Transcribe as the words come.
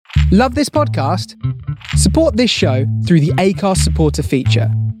Love this podcast? Support this show through the Acast supporter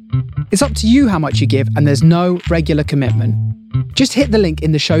feature. It's up to you how much you give, and there's no regular commitment. Just hit the link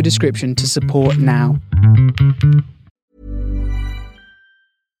in the show description to support now.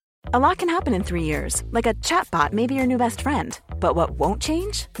 A lot can happen in 3 years, like a chatbot may be your new best friend. But what won't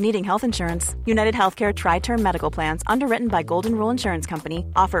change? Needing health insurance. United Healthcare Tri-Term Medical Plans, underwritten by Golden Rule Insurance Company,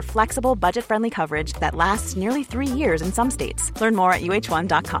 offer flexible, budget-friendly coverage that lasts nearly 3 years in some states. Learn more at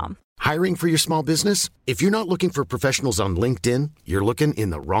uh1.com. Hiring for your small business? If you're not looking for professionals on LinkedIn, you're looking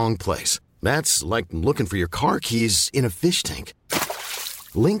in the wrong place. That's like looking for your car keys in a fish tank.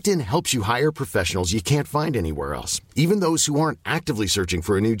 LinkedIn helps you hire professionals you can't find anywhere else, even those who aren't actively searching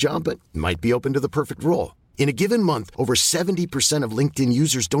for a new job but might be open to the perfect role. In a given month, over 70% of LinkedIn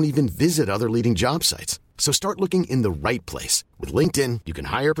users don't even visit other leading job sites. So start looking in the right place. With LinkedIn, you can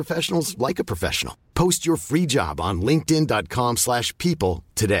hire professionals like a professional. Post your free job on linkedin.com/people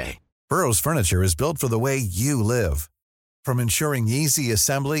today. Burrow's furniture is built for the way you live. From ensuring easy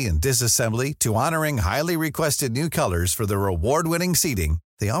assembly and disassembly to honoring highly requested new colors for their award-winning seating,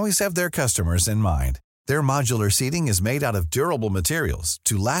 they always have their customers in mind. Their modular seating is made out of durable materials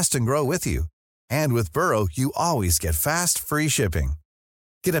to last and grow with you. And with Burrow, you always get fast, free shipping.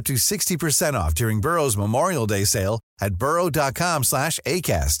 Get up to 60% off during Burrow's Memorial Day sale at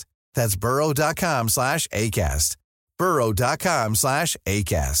burrow.com/ACAST. That's burrow.com/ACAST.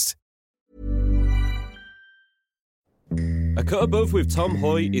 burrow.com/ACAST. A Cut Above with Tom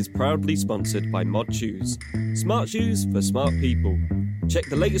Hoy is proudly sponsored by Mod Shoes. Smart shoes for smart people. Check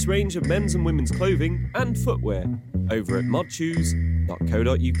the latest range of men's and women's clothing and footwear over at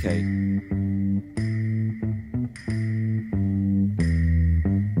modshoes.co.uk.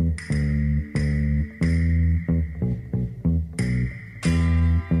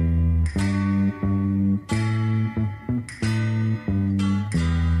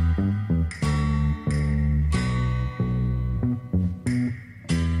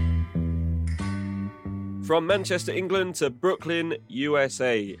 From Manchester, England to Brooklyn,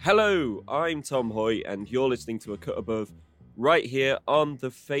 USA. Hello, I'm Tom Hoy and you're listening to A Cut Above right here on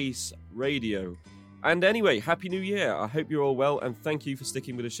The Face Radio. And anyway, Happy New Year. I hope you're all well and thank you for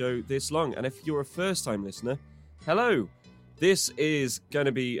sticking with the show this long. And if you're a first-time listener, hello. This is going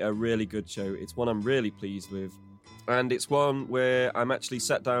to be a really good show. It's one I'm really pleased with. And it's one where I'm actually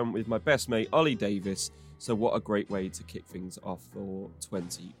sat down with my best mate, Ollie Davis. So what a great way to kick things off for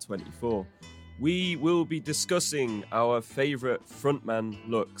 2024. We will be discussing our favourite frontman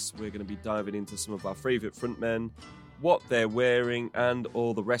looks. We're going to be diving into some of our favourite frontmen, what they're wearing, and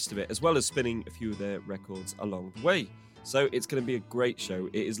all the rest of it, as well as spinning a few of their records along the way. So it's going to be a great show.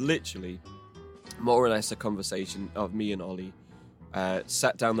 It is literally more or less a conversation of me and Ollie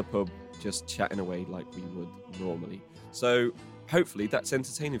sat down the pub, just chatting away like we would normally. So hopefully that's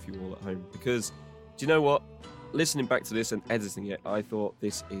entertaining for you all at home, because do you know what? Listening back to this and editing it, I thought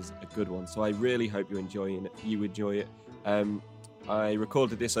this is a good one. So I really hope you enjoy it. I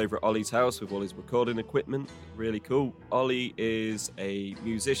recorded this over at Ollie's house with all his recording equipment. Really cool. Ollie is a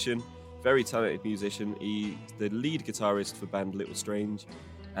musician, very talented musician. He's the lead guitarist for band Little Strange,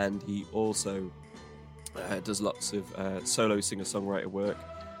 and he also does lots of solo singer-songwriter work.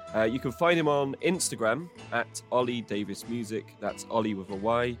 You can find him on Instagram at Ollie Davis Music. That's Ollie with a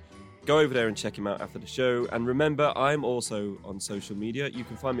Y. Go over there and check him out after the show. And remember, I'm also on social media. You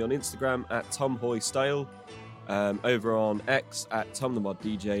can find me on Instagram at Tom Hoy Style, over on X at Tom the Mod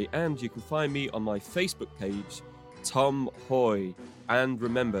DJ, and you can find me on my Facebook page, Tom Hoy. And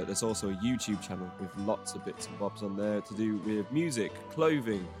remember, there's also a YouTube channel with lots of bits and bobs on there to do with music,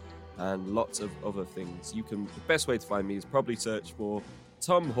 clothing, and lots of other things. The best way to find me is probably search for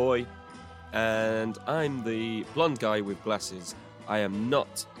Tom Hoy, and I'm the blonde guy with glasses. I am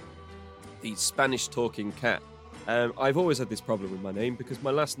not the Spanish talking cat. I've always had this problem with my name because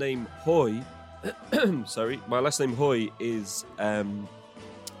my last name Hoy is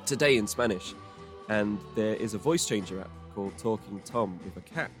today in Spanish, and there is a voice changer app called Talking Tom with a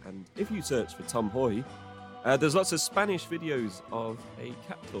cat, and if you search for Tom Hoy, there's lots of Spanish videos of a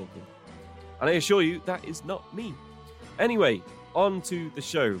cat talking, and I assure you that is not me. Anyway, on to the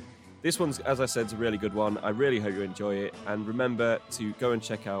show. This one's, as I said, is a really good one. I really hope you enjoy it. And remember to go and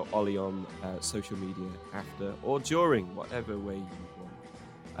check out Ollie on social media after or during, whatever way you want.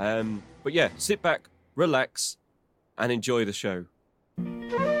 But yeah, sit back, relax, and enjoy the show.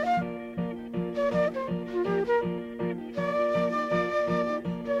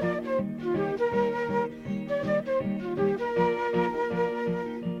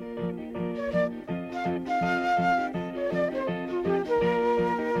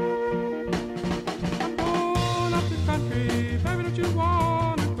 Up the country, baby, don't you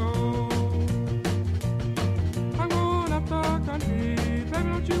wanna go?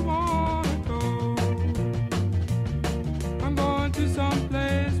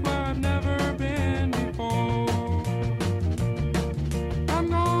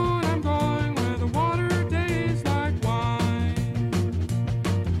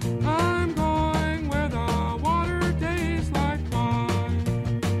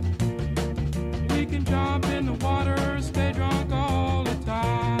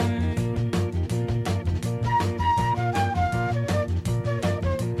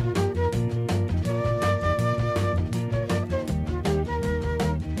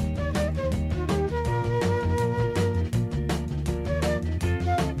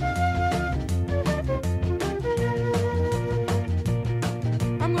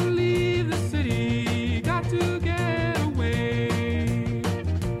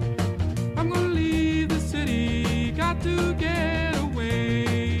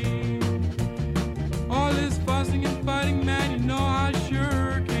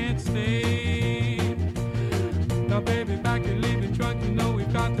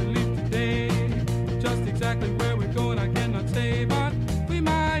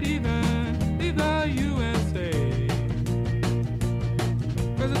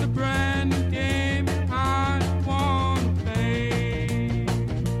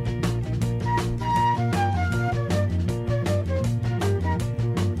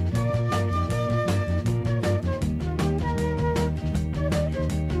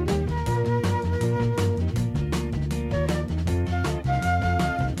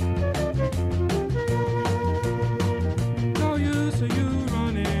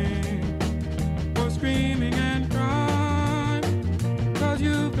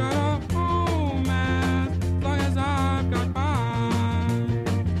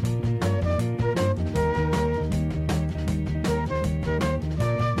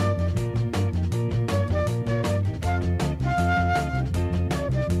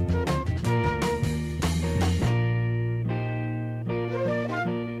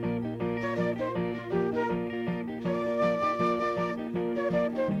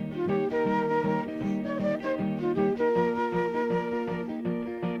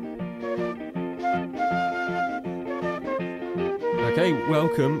 Okay,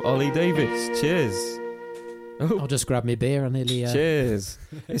 welcome, Ollie Davis. Cheers. I'll just grab me beer and nearly... Cheers.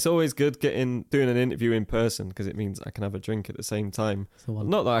 It's always good doing an interview in person because it means I can have a drink at the same time.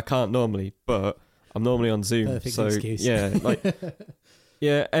 Not that I can't normally, but I'm normally on Zoom. Perfect so excuse. Yeah,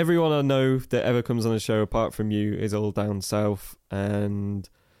 yeah, everyone I know that ever comes on a show apart from you is all down south, and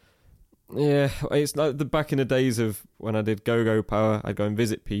yeah, it's like the back in the days of when I did Go Power, I'd go and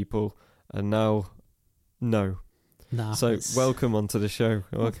visit people, and now, no. Nah, so welcome onto the show.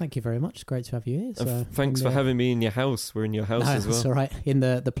 Well, thank you very much. It's great to have you here. So thanks for having me in your house. We're in your house as well. That's all right. In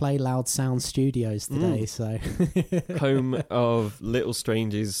the Play Loud Sound Studios today. So home of Little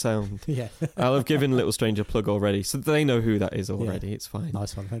Stranger's sound. Yeah, I'll have given Little Stranger a plug already, so they know who that is already. Yeah. It's fine.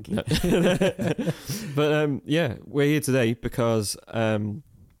 Nice one, thank you. But yeah, we're here today because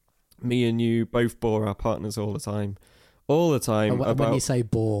me and you both bore our partners all the time. When you say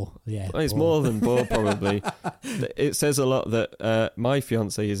bore, yeah. It's more than bore, probably. It says a lot that my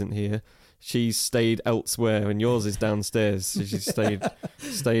fiancée isn't here. She's stayed elsewhere, and yours is downstairs. So she's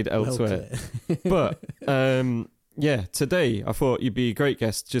stayed elsewhere. But yeah, today I thought you'd be a great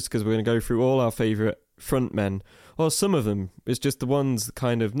guest just because we're going to go through all our favourite frontmen, or some of them. It's just the ones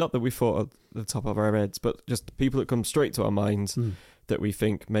kind of, not that we thought at the top of our heads, but just the people that come straight to our minds that we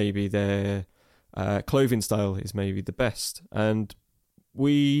think maybe they're... clothing style is maybe the best, and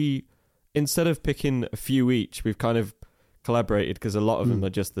we, instead of picking a few each, we've kind of collaborated because a lot of them are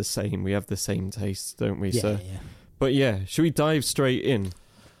just the same. We have the same tastes, don't we? Yeah, so, yeah. But yeah, should we dive straight in?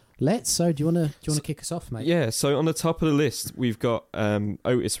 Let's. So, do you want to kick us off, mate? Yeah. So on the top of the list, we've got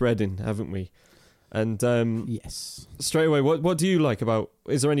Otis Redding, haven't we? And yes, straight away, what do you like about?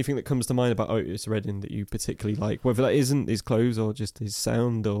 Is there anything that comes to mind about Otis Redding that you particularly like? Whether that isn't his clothes or just his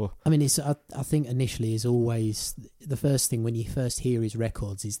sound, or I mean, I think initially is always the first thing when you first hear his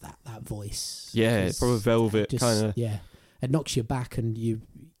records is that voice. Yeah, it's probably velvet kind of. Yeah, it knocks you back, and you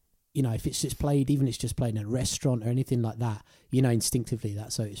know, if it's just played, even if it's just played in a restaurant or anything like that, you know instinctively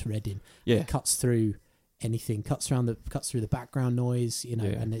that's Otis Redding. Yeah, it cuts through anything, cuts through the background noise, you know,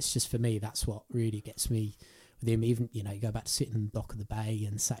 and it's just, for me, that's what really gets me with him. Even, you know, you go back to Sitting in the Dock of the Bay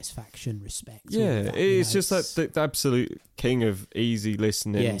and Satisfaction, Respect. Yeah, that, it's know, just like the absolute king of easy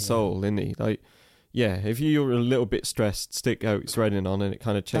listening soul, isn't he? Like, yeah, if you're a little bit stressed, stick Otis Redding on and it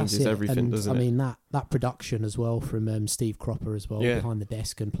kind of changes everything, doesn't it? I mean, that production as well from Steve Cropper as well, behind the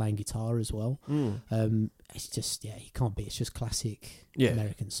desk and playing guitar as well. It's just, he can't be. It's just classic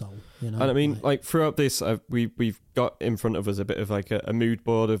American soul, you know. And I mean, like throughout this, we've got in front of us a bit of like a mood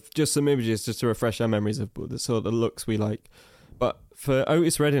board of just some images just to refresh our memories of the sort of looks we like. But for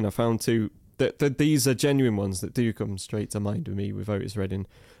Otis Redding, I found too that these are genuine ones that do come straight to mind with me with Otis Redding.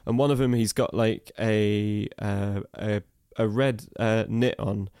 And one of them, he's got like a red knit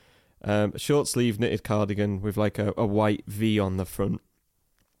on, a short sleeve knitted cardigan with like a white V on the front.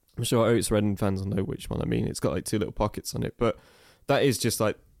 I'm sure Otis Redding fans will know which one I mean. It's got like two little pockets on it, but that is just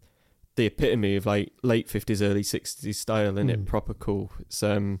like the epitome of like late 50s, early 60s style, isn't it? Proper cool. It's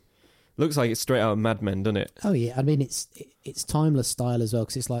looks like it's straight out of Mad Men, doesn't it? Oh yeah, I mean it's timeless style as well,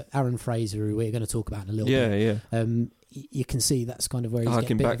 because it's like Aaron Fraser, who we're going to talk about in a little bit. Yeah. You can see that's kind of where he's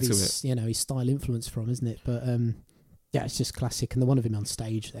getting back to his, you know, his style influence from, isn't it? But yeah, it's just classic, and the one of him on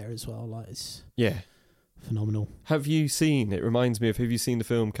stage there as well, like it's phenomenal. Have you seen? It reminds me of. Have you seen the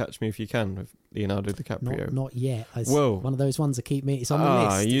film Catch Me If You Can with Leonardo DiCaprio? Not yet. Whoa, one of those ones that keep me. It's on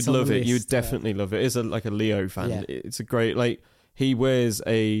the list. You'd love it. You'd definitely love it. It's like a Leo fan. Yeah. It's a great, like, he wears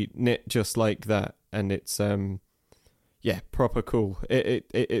a knit just like that, and it's proper cool.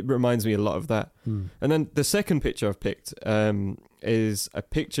 It reminds me a lot of that. And then the second picture I've picked is a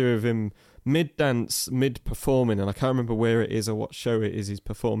picture of him mid-dance, mid-performing, and I can't remember where it is or what show it is he's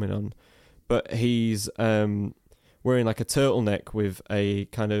performing on, but he's wearing like a turtleneck with a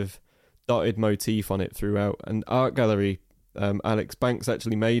kind of dotted motif on it throughout. And Art Gallery, Alex Banks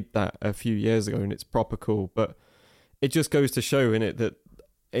actually made that a few years ago, and it's proper cool. But it just goes to show, innit, that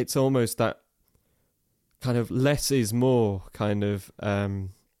it's almost that kind of less is more kind of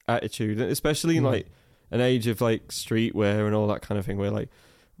attitude, especially in like an age of like streetwear and all that kind of thing, where like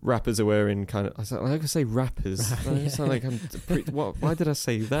rappers are wearing kind of, I could say rappers. I sound like why did I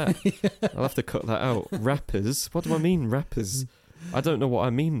say that? I'll have to cut that out. Rappers? What do I mean, rappers? I don't know what I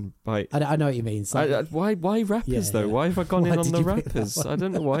mean by... I know what you mean. Why rappers, though? Why have I gone in on the rappers? I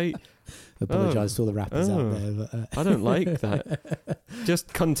don't know why... Apologise to all the rappers out there. But, I don't like that.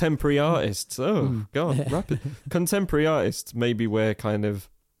 Just contemporary artists. Oh, God. Rappers. Contemporary artists maybe wear kind of...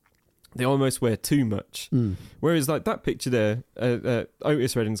 They almost wear too much. Whereas like that picture there,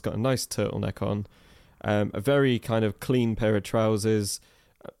 Otis Redding's got a nice turtleneck on, a very kind of clean pair of trousers,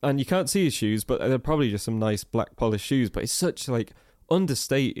 and you can't see his shoes, but they're probably just some nice black polished shoes. But it's such like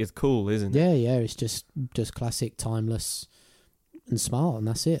understated cool, isn't it? Yeah. It's just classic, timeless, and smart, and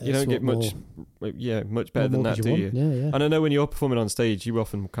that's it. You don't get much better than that, do you? Yeah. And I know when you're performing on stage, you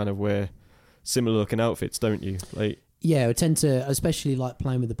often kind of wear similar looking outfits, don't you? Like, yeah, we tend to, especially like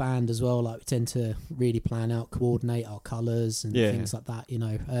playing with the band as well. Like we tend to really plan out, coordinate our colours and things like that.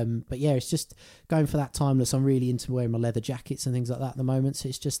 But yeah, it's just going for that timeless. I'm really into wearing my leather jackets and things like that at the moment. So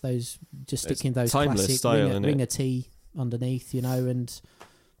it's just sticking those classic style, ring a tee underneath, and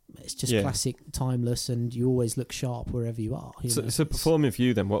it's just classic, timeless, and you always look sharp wherever you are. So performing for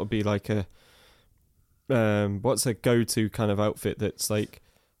you then, what would be like what's a go-to kind of outfit that's like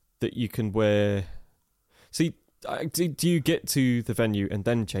that you can wear? See, do you get to the venue and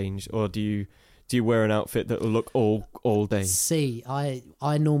then change, or do you wear an outfit that will look all day? See, I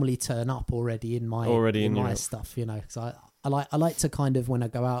normally turn up already in my stuff, because I like to kind of, when I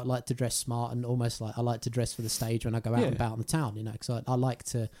go out, I like to dress smart, and almost like I like to dress for the stage when I go out and about in the town, because I like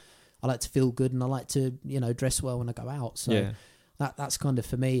to feel good, and I like to dress well when I go out. So that's kind of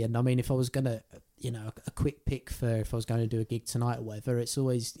for me. And I mean, if I was gonna a quick pick for if I was going to do a gig tonight or whatever, it's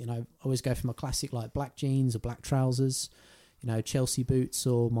always I always go for my classic like black jeans or black trousers, Chelsea boots,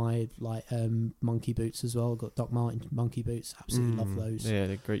 or my like monkey boots as well. I've got Doc Martin monkey boots, absolutely love those. Yeah,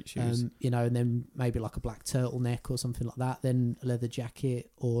 they're great shoes. And then maybe like a black turtleneck or something like that. Then a leather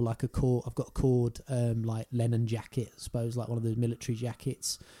jacket, or like I've got a cord like Lennon jacket, I suppose, like one of the military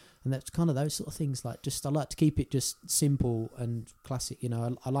jackets. And that's kind of those sort of things. Like, I like to keep it just simple and classic.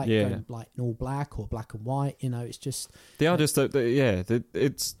 I like going like in all black or black and white. It's just they are just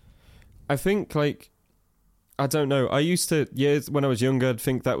it's. I think like, I don't know. I used to when I was younger, I'd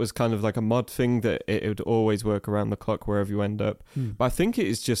think that was kind of like a mod thing, that it would always work around the clock wherever you end up. But I think it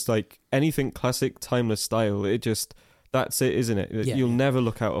is just like anything classic, timeless style. That's it, isn't it? You'll never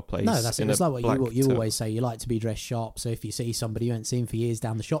look out of place. No, that's it. It's like what you always say. You like to be dressed sharp. So if you see somebody you haven't seen for years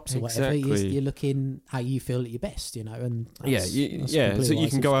down the shops or whatever, you're looking how you feel at your best, And so you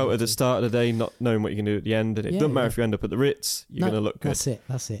can go out at the start of the day not knowing what you can do at the end, and it doesn't matter if you end up at the Ritz. You're going to look good.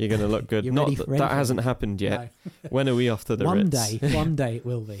 That's it. You're going to look good. Not that hasn't happened yet. No. When are we off to the Ritz? One day it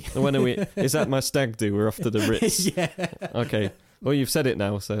will be. When are we? Is that my stag do? We're off to the Ritz. Yeah. Okay. Well, you've said it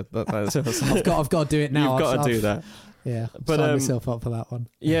now, so that's I've got to do it now. You've got to do that. Yeah, but sign myself up for that one.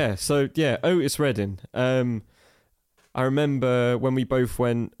 Yeah, so Otis Redding. I remember when we both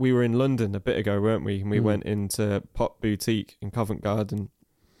went. We were in London a bit ago, weren't we? And we went into Pop Boutique in Covent Garden,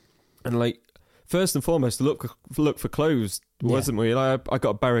 and like first and foremost, look for clothes, wasn't we? Like, I got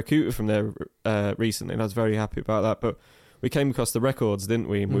a Barracuda from there recently, and I was very happy about that. But we came across the records, didn't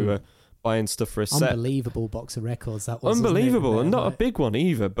we? And we were buying stuff for a set. Unbelievable box of records that was. Unbelievable, and not a big one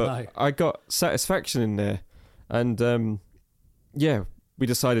either. But I got Satisfaction in there. And, we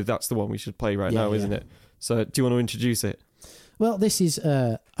decided that's the one we should play right now, isn't it? So do you want to introduce it? Well, this is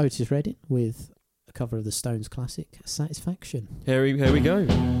Otis Redding with a cover of the Stones classic, Satisfaction. Here we go.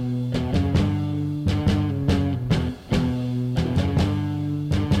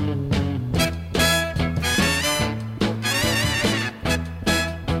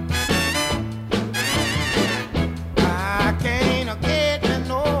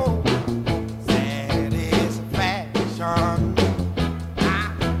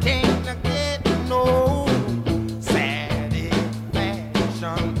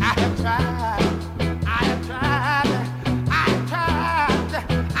 I have tried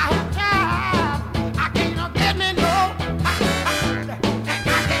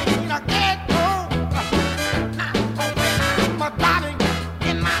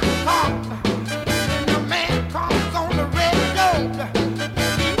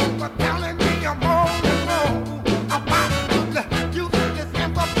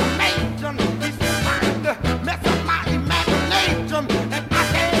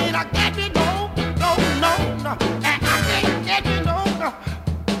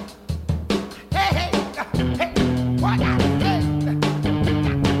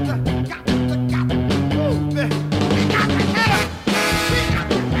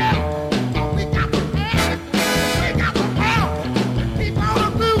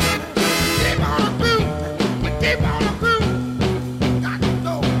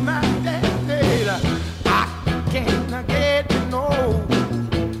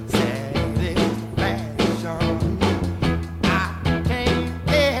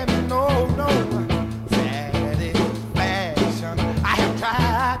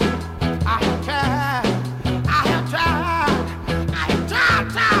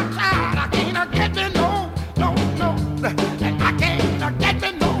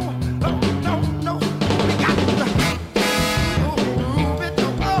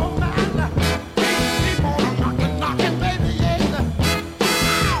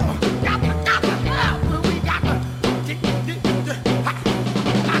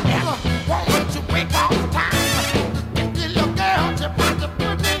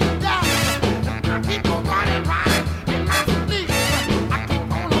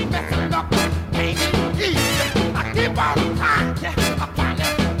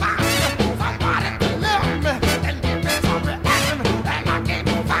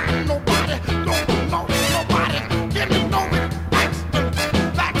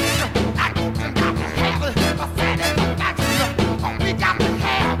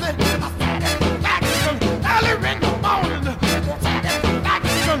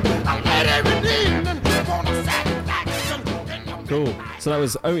Cool. So that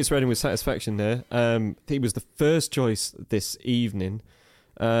was Otis Redding with Satisfaction there. He was the first choice this evening.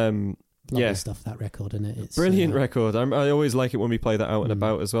 Lovely stuff, that record, isn't it? It's brilliant record. I always like it when we play that out and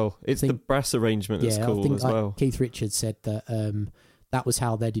about as well. It's the brass arrangement that's cool as well. Keith Richards said that that was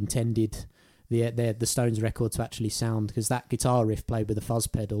how they'd intended the Stones record to actually sound, because that guitar riff played with a fuzz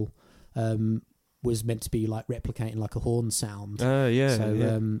pedal was meant to be like replicating like a horn sound.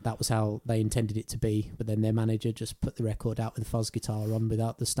 That was how they intended it to be, but then their manager just put the record out with a fuzz guitar on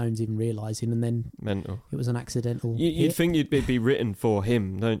without the Stones even realising, and then it was an accidental You'd think it'd be written for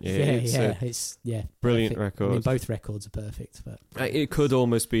him, don't you? It's brilliant perfect. record. I mean, both records are perfect, but it could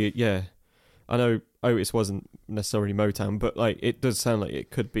almost be, I know Otis wasn't necessarily Motown, but like it does sound like it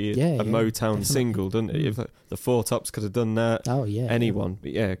could be a Motown definitely. Single, doesn't it? If the Four Tops could have done that, anyone.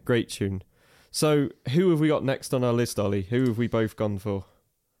 But great tune. So, who have we got next on our list, Ollie? Who have we both gone for?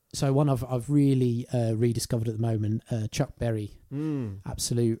 So, one I've really rediscovered at the moment, Chuck Berry.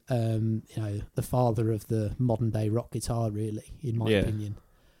 Absolute, the father of the modern day rock guitar, really, in my opinion.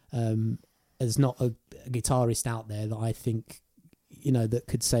 There's not a guitarist out there that I think, that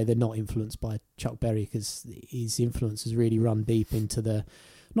could say they're not influenced by Chuck Berry, because his influence has really run deep into the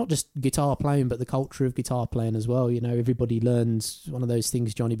not just guitar playing, but the culture of guitar playing as well. Everybody learns one of those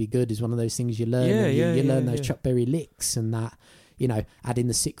things. Johnny B. Good is one of those things you learn. You learn those Chuck Berry licks and that, adding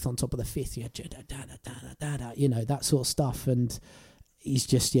the sixth on top of the fifth, that sort of stuff. And he's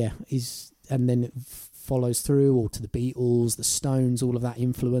just, and then it follows through all to the Beatles, the Stones, all of that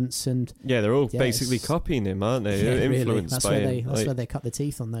influence. And they're all basically copying him, aren't they? They're influenced by him. That's where they cut the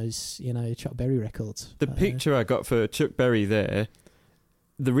teeth on those, Chuck Berry records. The picture I got for Chuck Berry there,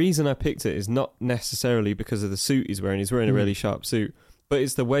 the reason I picked it is not necessarily because of the suit he's wearing. He's wearing a really sharp suit, but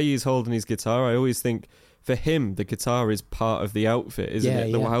it's the way he's holding his guitar. I always think for him, the guitar is part of the outfit, isn't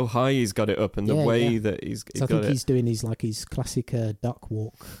it? How high he's got it up and the way that he's got it. I think he's doing his classic duck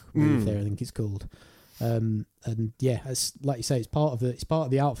walk move there, I think it's called. It's, like you say, it's part of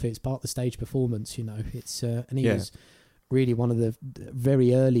the outfit. It's part of the stage performance. It's and he was really one of the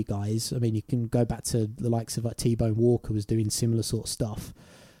very early guys. I mean, you can go back to the likes of like T-Bone Walker was doing similar sort of stuff.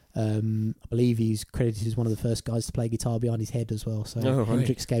 I believe he's credited as one of the first guys to play guitar behind his head as well. So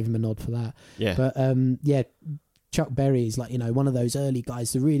Hendrix gave him a nod for that. Yeah. But Chuck Berry is like, one of those early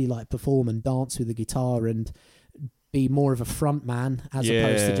guys to really like perform and dance with the guitar and be more of a front man as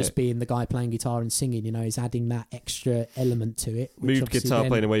opposed to just being the guy playing guitar and singing. He's adding that extra element to it. Moved guitar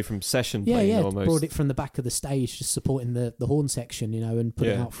playing away from session playing almost. Brought it from the back of the stage, just supporting the horn section, and put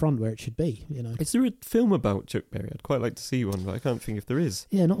it out front where it should be. Is there a film about Chuck Berry? I'd quite like to see one, but I can't think if there is.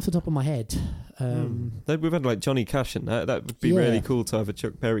 Yeah, not off the top of my head. We've had like Johnny Cash and that. That would be really cool to have a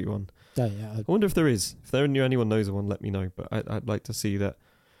Chuck Berry one. Oh, yeah. I wonder if there is. If anyone knows of one, let me know. But I'd like to see that.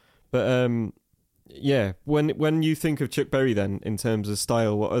 But when you think of Chuck Berry, then in terms of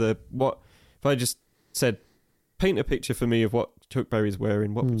style, what if I just said, paint a picture for me of what Chuck Berry's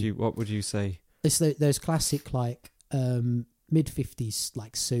wearing? What would you say? It's those classic like mid-50s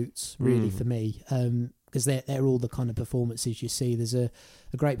like suits, really, for me, because they're all the kind of performances you see. There's a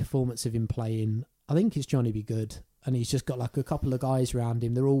great performance of him playing, I think it's Johnny B. Good, and he's just got like a couple of guys around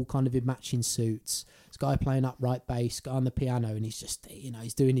him. They're all kind of in matching suits. This guy playing upright bass, guy on the piano, and he's just,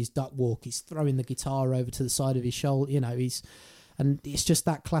 he's doing his duck walk. He's throwing the guitar over to the side of his shoulder. And it's just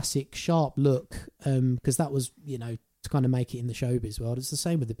that classic sharp look, because that was, to kind of make it in the showbiz world. It's the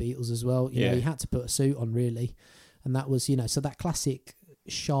same with the Beatles as well. You know, he had to put a suit on, really, and that was, so that classic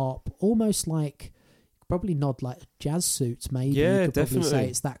sharp, almost like, probably nod like jazz suits, maybe. Yeah, you could definitely probably say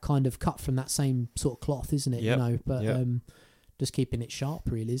it's that kind of cut from that same sort of cloth, isn't it? But just keeping it sharp,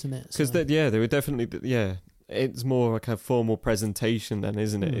 really, isn't it? Because they were definitely it's more like a formal presentation, then,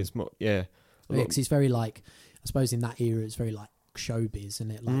 isn't it? It's more because it's very like, I suppose in that era, it's very like showbiz,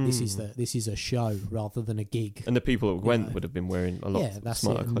 isn't it? Like this is a show rather than a gig. And the people that went would have been wearing a lot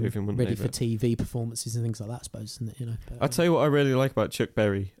smarter clothing, wouldn't ready they? For TV performances and things like that, I suppose, isn't it? But, I'll tell you what I really like about Chuck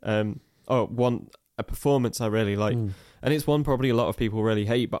Berry. A performance I really like, and it's one probably a lot of people really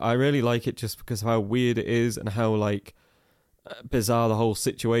hate, but I really like it just because of how weird it is and how like bizarre the whole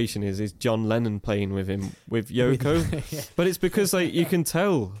situation is John Lennon playing with him with Yoko. But it's because like you can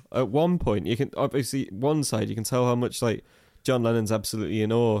tell at one point, you can obviously one side you can tell how much like John Lennon's absolutely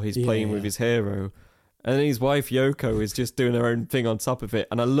in awe. He's playing with his hero, and then his wife Yoko is just doing her own thing on top of it.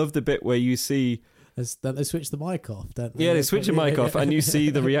 And I love the bit where you see they switch the mic off, don't they? Yeah, they switch the mic off, and you see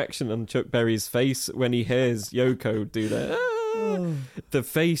the reaction on Chuck Berry's face when he hears Yoko do that. The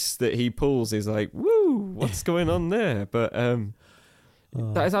face that he pulls is like, woo, what's going on there? But I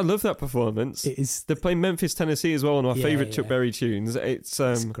love that performance. They're playing Memphis, Tennessee as well, one of my favourite Chuck Berry tunes. It's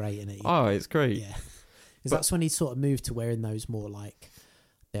great, isn't it? Oh, it's great. Yeah. Because that's when he sort of moved to wearing those more like,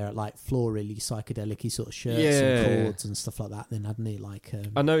 they're like florally psychedelic-y sort of shirts and cords and stuff like that. Then hadn't he like?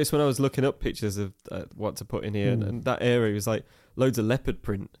 I noticed when I was looking up pictures of what to put in here, and that area was like loads of leopard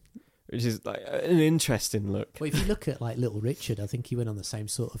print, which is like an interesting look. Well, if you look at like Little Richard, I think he went on the same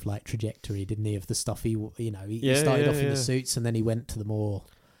sort of like trajectory, didn't he? Of the stuff he started off in the suits, and then he went to the more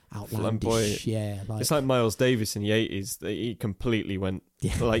outlandish. It's like Miles Davis in the 80s. He completely went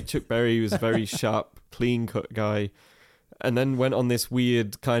like Chuck Berry was a very sharp, clean cut guy. And then went on this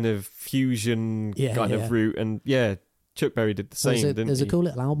weird kind of fusion kind of route. And Chuck Berry did the same, didn't he? There's a cool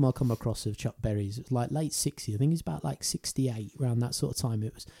little album I come across of Chuck Berry's. It was like late 60s. I think it's about like 68, around that sort of time. I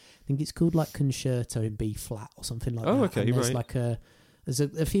think it's called like Concerto in B flat or something like that. Oh, okay, and there's right. There's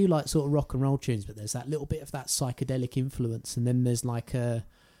a few like sort of rock and roll tunes, but there's that little bit of that psychedelic influence. And then there's like a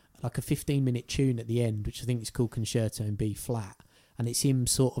 15-minute tune at the end, which I think is called Concerto in B flat. And it's him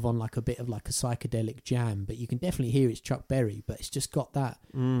sort of on like a bit of like a psychedelic jam, but you can definitely hear it's Chuck Berry, but it's just got that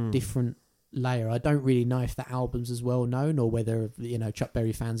different layer. I don't really know if that album's as well known, or whether Chuck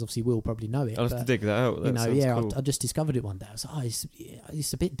Berry fans obviously will probably know it. I'll have to dig that out. Cool. I just discovered it one day. I was like,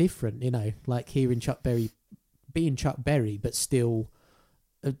 it's a bit different, like hearing Chuck Berry being Chuck Berry, but still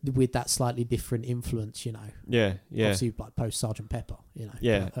with that slightly different influence, Yeah. Obviously, like post Sgt. Pepper,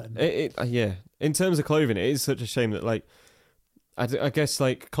 Yeah, In terms of clothing, it is such a shame that like. I guess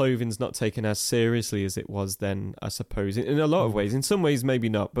like clothing's not taken as seriously as it was then, I suppose, in a lot of ways. In some ways, maybe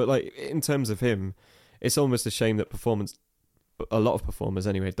not. But like in terms of him, it's almost a shame that a lot of performers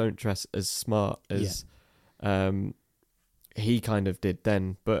anyway, don't dress as smart as he kind of did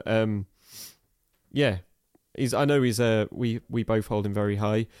then. But I know he's we both hold him very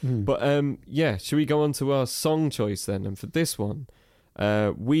high. But should we go on to our song choice then? And for this one,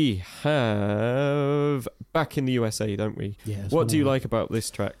 we have Back in the USA, don't we? Yeah. What do you like about this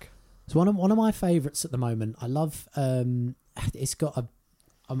track? It's one of my favourites at the moment. I love. It's got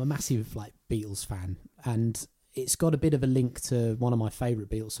I'm a massive like Beatles fan, and it's got a bit of a link to one of my favourite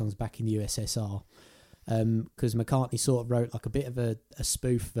Beatles songs, Back in the USSR, because McCartney sort of wrote like a bit of a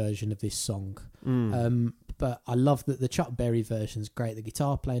spoof version of this song. But I love that the Chuck Berry version's great. The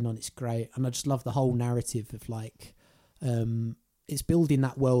guitar playing on it's great, and I just love the whole narrative of like. It's building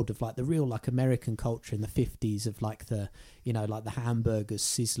that world of like the real like American culture in the 50s of like the like the hamburgers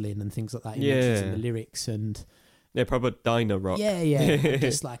sizzling and things like that. In the lyrics and proper diner rock.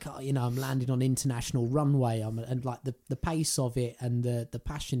 Just like I'm landing on international runway. And like the pace of it and the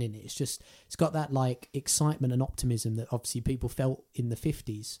passion in it. It's got that like excitement and optimism that obviously people felt in the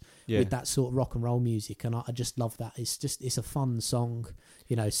 50s with that sort of rock and roll music. And I just love that. It's a fun song.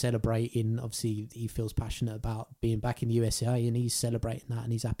 Celebrating, obviously he feels passionate about being back in the USA, and he's celebrating that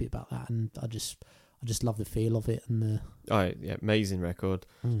and he's happy about that, and I just love the feel of it. And amazing record.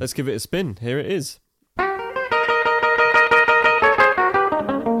 Let's give it a spin. Here it is.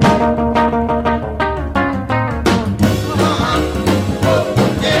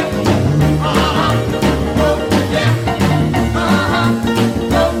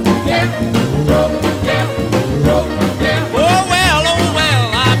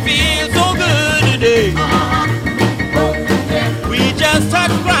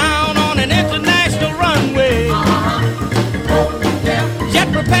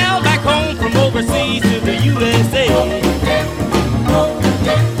 Overseas to the USA,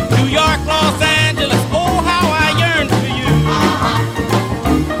 New York, Los Angeles, oh how I yearn for you.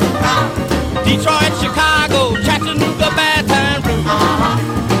 Detroit, Chicago, Chattanooga, Baton Rouge,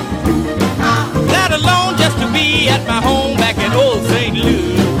 let alone just to be at my home back in old St. Louis.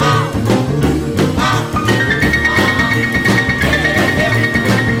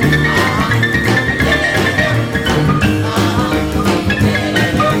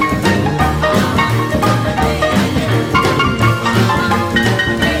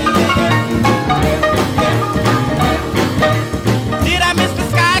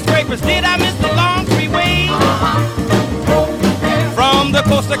 Did I miss the long freeway? From the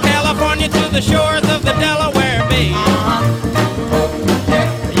coast of California to the shores of the Delaware Bay.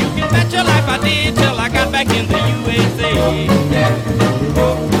 You can bet your life I did till I got back in the USA.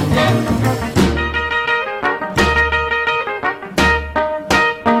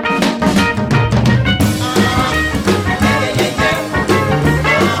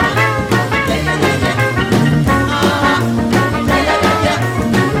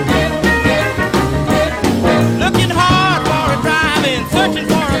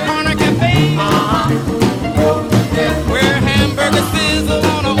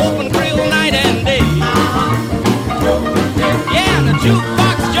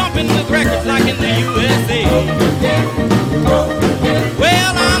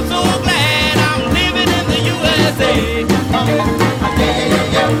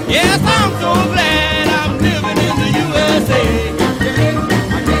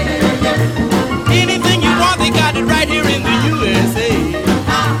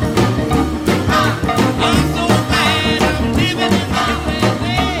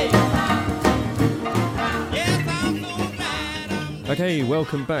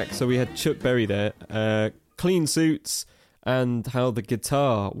 welcome back. So we had Chuck Berry there, clean suits, and how the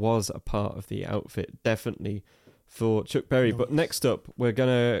guitar was a part of the outfit, definitely, for Chuck Berry. Nice. But next up, we're going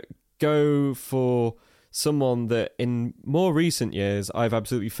to go for someone that in more recent years I've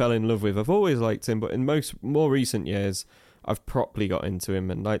absolutely fell in love with. I've always liked him, but in more recent years I've properly got into him,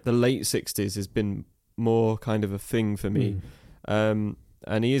 and like the late 60s has been more kind of a thing for me. And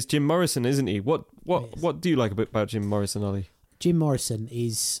he is Jim Morrison, isn't he? What do you like about Jim Morrison, Ollie? Jim Morrison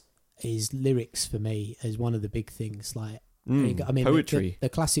is lyrics for me is one of the big things. Like, I mean, poetry. The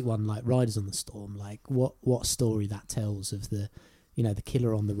classic one, like Riders on the Storm. Like, what story that tells of the, the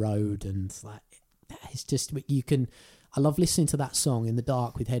killer on the road, and like, it's just you can. I love listening to that song in the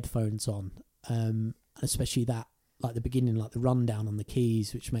dark with headphones on, especially that, like the beginning, like the rundown on the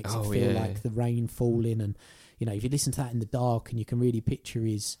keys, which makes it feel like the rain falling, and if you listen to that in the dark and you can really picture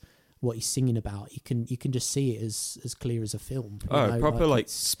what he's singing about, you can just see it as clear as a film. Proper like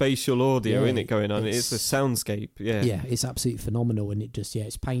spatial audio, isn't it, going on? It's a soundscape, yeah, it's absolutely phenomenal, and it just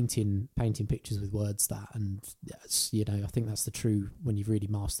it's painting pictures with words and it's, I think that's the true when you've really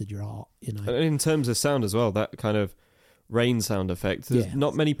mastered your art. And in terms of sound as well, that kind of rain sound effect.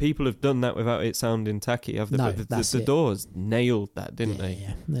 Not many people have done that without it sounding tacky, have they? No, the Doors nailed that, didn't they?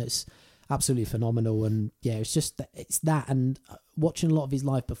 Yeah, it's absolutely phenomenal, and it's just it's that, and watching a lot of his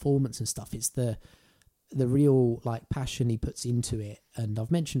live performance and stuff, it's the real like passion he puts into it. And I've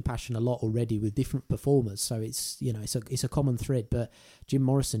mentioned passion a lot already with different performers, so it's it's a common thread. But Jim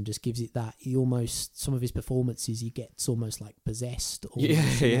Morrison just gives it that. He almost, some of his performances, he gets almost like possessed.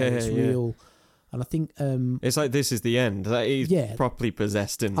 It's real. And I think it's like This Is the End. He's properly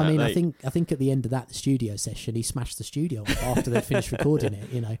possessed in that. I mean, I think at the end of that, the studio session, he smashed the studio up after they finished recording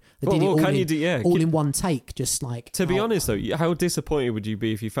it. They did it all in one take. Just like, to be honest though, how disappointed would you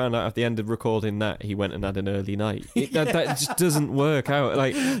be if you found out at the end of recording that he went and had an early night? That just doesn't work out.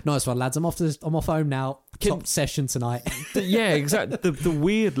 Like, nice one, lads. I'm off home now. Top session tonight. Yeah, exactly. The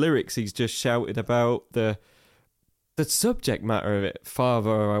weird lyrics he's just shouted about, the subject matter of it,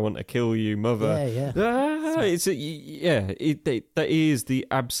 father, I want to kill you, mother. That is the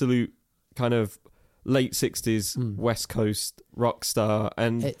absolute kind of late 60s West Coast rock star.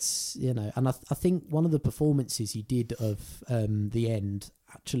 And it's, and I think one of the performances he did of The End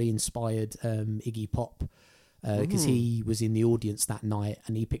actually inspired Iggy Pop, because he was in the audience that night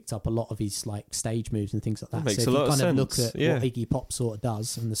and he picked up a lot of his like stage moves and things like that. Makes so a lot of sense. Look at what Iggy Pop sort of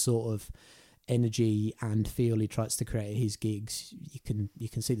does and the sort of energy and feel he tries to create at his gigs, you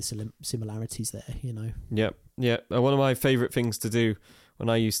can see the similarities there. Yep. One of my favourite things to do when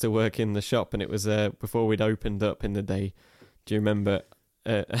I used to work in the shop, and it was before we'd opened up in the day, do you remember,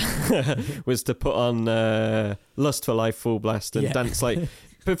 was to put on Lust for Life full blast and dance like.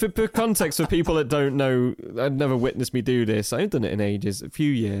 But for context, for people that don't know, I've never witnessed me do this. I've done it in ages, a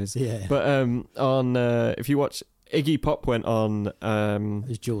few years. Yeah. But if you watch, Iggy Pop went on. It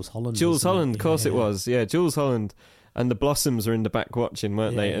was Jools Holland. Jools Holland, of course it was. Yeah, Jools Holland, and the Blossoms were in the back watching,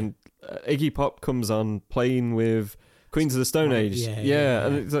 weren't they? And Iggy Pop comes on playing with Queens of the Stone Age. Yeah.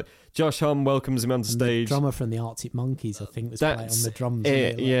 And it's like Josh Homme welcomes him onto stage. The drummer from the Arctic Monkeys, I think, was playing on the drums.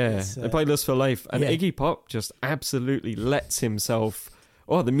 They played Lust for Life, and Iggy Pop just absolutely lets himself.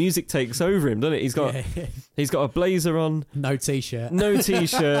 Oh, the music takes over him, doesn't it? He's got a blazer on. No T-shirt.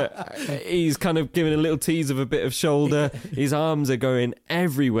 He's kind of giving a little tease of a bit of shoulder. His arms are going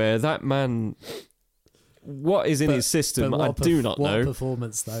everywhere. That man, what is in his system, I do not know. What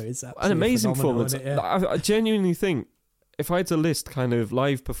performance, though. It's an amazing performance. I genuinely think if I had to list kind of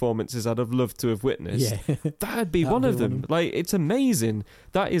live performances I'd have loved to have witnessed, that'd be one of them. Like, it's amazing.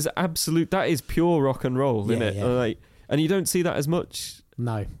 That is pure rock and roll, isn't it? And you don't see that as much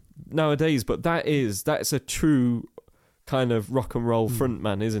nowadays, but that's a true kind of rock and roll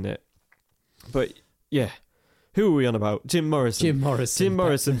frontman, isn't it? But yeah, who are we on about? Jim Morrison.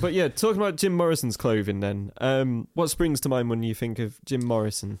 But yeah, talking about Jim Morrison's clothing then, what springs to mind when you think of Jim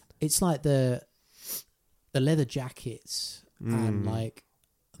Morrison? It's like the leather jackets and like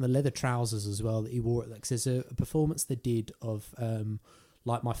the leather trousers as well that he wore. Because there's a performance they did of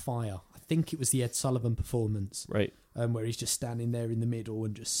Light My Fire. I think it was the Ed Sullivan performance, right? Where he's just standing there in the middle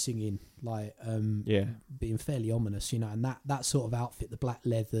and just singing, like, being fairly ominous, and that sort of outfit, the black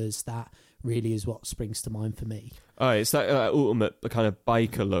leathers, that really is what springs to mind for me. Oh, it's that ultimate kind of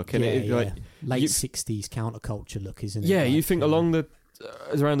biker look, and like late 60s counterculture look, isn't it? Yeah, you think along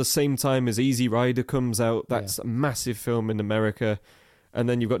around the same time as Easy Rider comes out, that's a massive film in America, and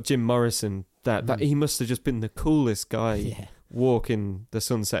then you've got Jim Morrison. That he must have just been the coolest guy. Yeah. Walking the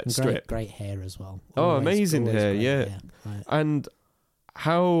Sunset Strip. Great hair as well. Amazing hair, yeah. Right. And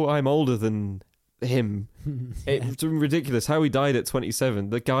how I'm older than him. It's ridiculous how he died at 27.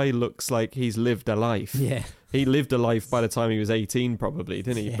 The guy looks like he's lived a life. Yeah. He lived a life by the time he was 18 probably,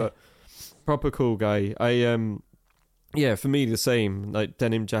 didn't he? Yeah. But proper cool guy. For me the same, like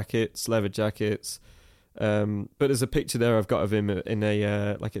denim jackets, leather jackets. But there's a picture there I've got of him in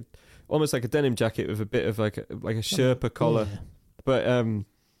a almost like a denim jacket with a bit of like a Sherpa collar. Yeah. But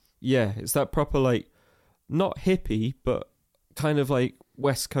it's that proper like not hippie but kind of like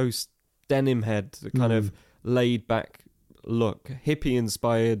West Coast denim head, the kind of laid back look, hippie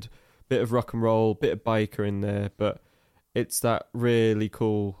inspired, bit of rock and roll, bit of biker in there, but it's that really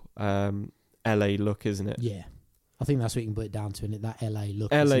cool LA look, isn't it? Yeah. I think that's what you can put it down to, isn't it? That LA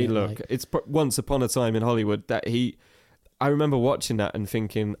look. LA look. Like, it's once upon a time in Hollywood that I remember watching that and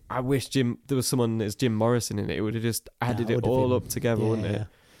thinking, I wish there was someone as Jim Morrison in it. It would have just added it all up together, wouldn't it?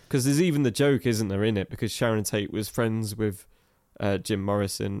 Because there's even the joke, isn't there, in it? Because Sharon Tate was friends with Jim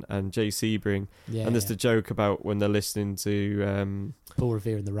Morrison and Jay Sebring. Yeah, and there's the joke about when they're listening to Paul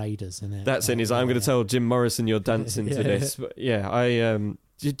Revere and the Raiders, isn't it? That's it. He's like, I'm going to tell Jim Morrison you're dancing to this. But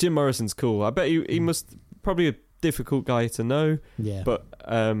Jim Morrison's cool. I bet he must probably a difficult guy to know. Yeah. But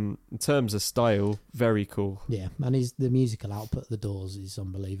in terms of style, very cool. Yeah, and the musical output of the Doors is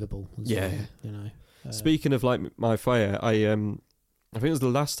unbelievable. Well, you know. Speaking of Light My Fire, I think it was the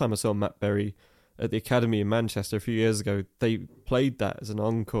last time I saw Matt Berry at the Academy in Manchester a few years ago. They played that as an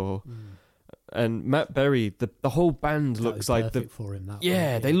encore. And Matt Berry, the whole band looks like for him.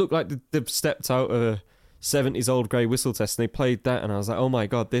 They look like they've stepped out of a 70s old grey whistle test, and they played that, and I was like, oh my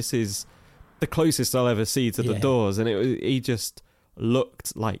god, this is the closest I'll ever see to the Doors. And he just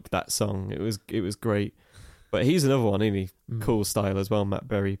looked like that song. It was great. But he's another one, isn't he? Cool style as well, Matt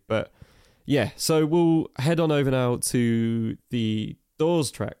Berry. But yeah, so we'll head on over now to the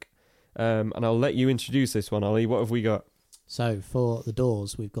Doors track, and I'll let you introduce this one, Ollie. What have we got? So for the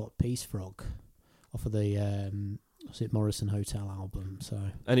Doors, we've got Peace Frog off of the Morrison Hotel album. So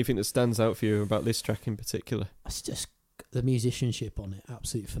anything that stands out for you about this track in particular? It's just the musicianship on it,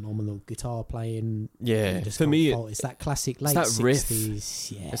 absolutely phenomenal. Guitar playing, for me, it's that classic late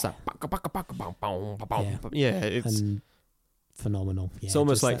 60s. Yeah, it's that. It's and phenomenal. Yeah, it's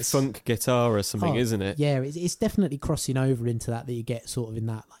almost like funk guitar or something, isn't it? Yeah, it's definitely crossing over into that you get sort of in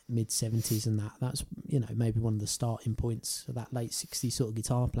that like mid 70s, and that's maybe one of the starting points of that late 60s sort of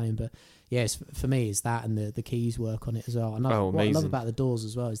guitar playing. But yes, for me, it's that and the keys work on it as well. And what I love about the Doors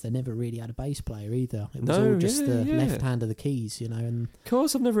as well is they never really had a bass player either. It was all just the left hand of the keys, And of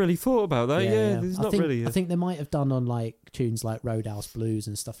course, I've never really thought about that. I think they might have done on like tunes like Roadhouse Blues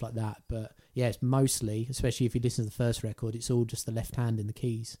and stuff like that, but yeah, it's mostly, especially if you listen to the first record, it's all just the left hand in the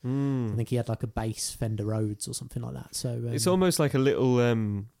keys. I think he had like a bass Fender Rhodes or something like that. So it's almost like a little, I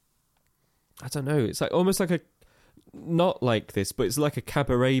don't know. It's like almost like not like this, but it's like a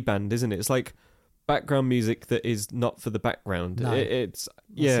cabaret band, isn't it? It's like background music that is not for the background. No, it's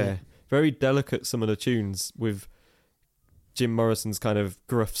very delicate. Some of the tunes with Jim Morrison's kind of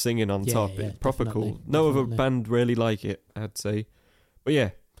gruff singing on top. It's proper cool. No other band really like it, I'd say. But yeah.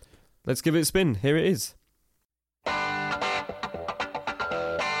 Let's give it a spin. Here it is.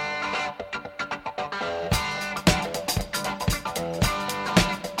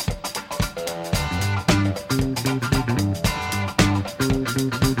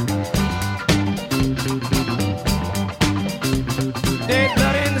 Dead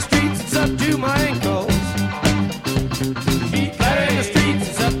blood in the streets, it's up to my ankles. Sheet blood in the streets,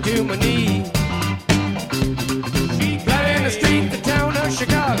 it's up to my knees. Sheet blood in the streets, the town of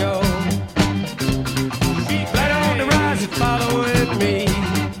Chicago. Following me, she's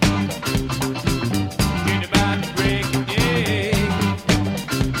about to break the day.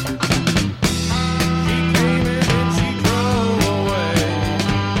 She came in and she drove away,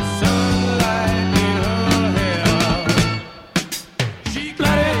 sunlight in her hair. She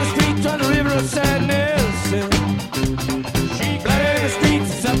flooded the streets on the river of sadness. She flooded the streets,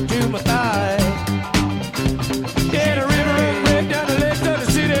 it's up to my thigh. Yeah, the river ran down the legs of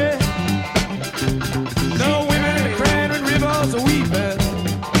the city. No women in the crowd and rivers are weeping.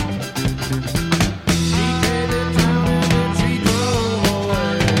 She came to town and then she drove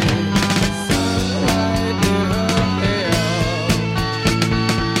away. Sunlight in her hair.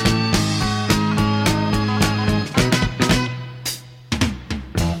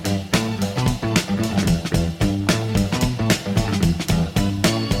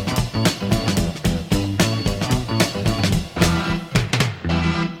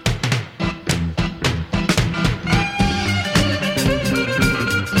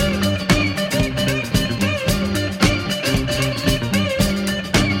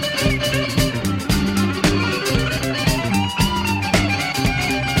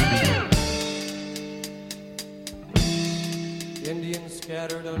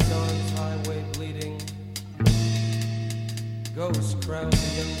 shattered on dawn's highway bleeding. Ghosts crowd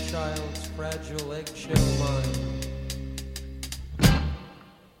the young child's fragile eggshell mind.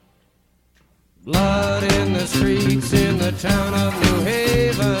 Blood in the streets in the town of New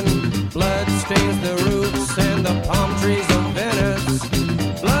Haven. Blood stains the roofs and the palm trees of Venice.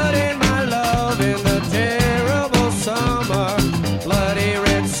 Blood in my love in the terrible summer. Bloody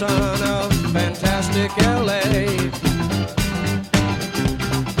red sun of fantastic LA.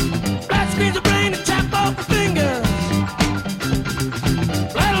 Blood screens the brain and chop off the fingers.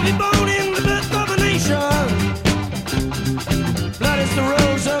 Blood will be born in the birth of a nation. Blood is the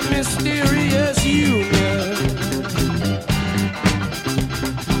rose of mysterious union.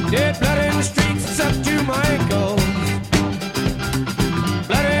 Dead blood in the streets, it's up to my ankles.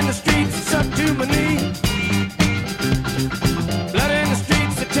 Blood in the streets, it's up to my knee. Blood in the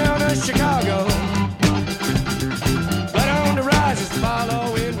streets, the town of Chicago. Blood on the rise is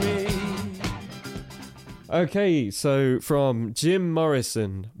following me. Okay, so from Jim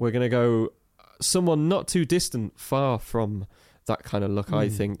Morrison, we're going to go someone not too distant, far from that kind of look, I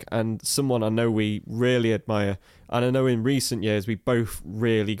think, and someone I know we really admire. And I know in recent years we both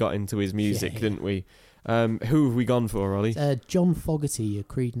really got into his music, didn't we? Who have we gone for, Ollie? John Fogerty, a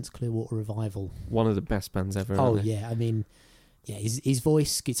Creedence Clearwater Revival. One of the best bands ever. Oh, yeah. I mean, yeah, his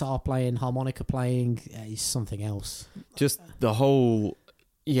voice, guitar playing, harmonica playing, is something else. Just the whole...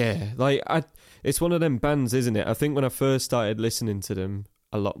 Yeah, like, it's one of them bands, isn't it? I think when I first started listening to them,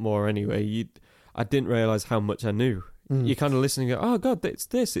 a lot more anyway, I didn't realise how much I knew. You kind of listen and go, oh God, it's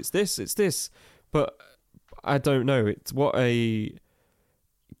this. But I don't know. It's what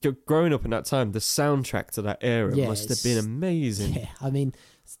growing up in that time, the soundtrack to that era must have been amazing. Yeah, I mean,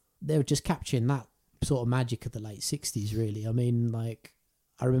 they were just capturing that sort of magic of the late 60s, really. I mean, like,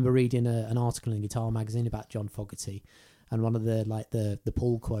 I remember reading an article in Guitar Magazine about John Fogerty, and one of the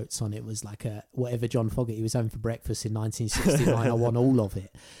pull quotes on it was like, whatever John Fogerty was having for breakfast in 1969, I want all of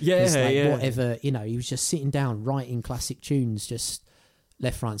it. Yeah, like, whatever, he was just sitting down, writing classic tunes, just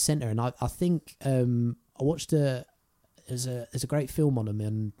left, right and centre. And I think I watched there's a great film on them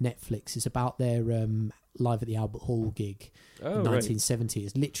on Netflix. It's about their Live at the Albert Hall gig in 1970.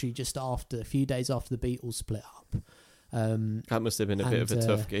 It's literally just a few days after the Beatles split up. That must have been a bit of a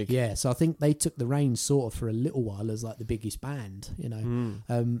tough gig. Yeah, so I think they took the reins sort of for a little while as like the biggest band, and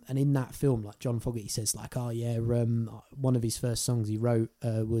in that film, like John Fogerty says, like, one of his first songs he wrote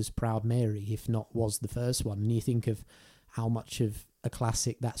was Proud Mary, if not was the first one. And you think of how much of a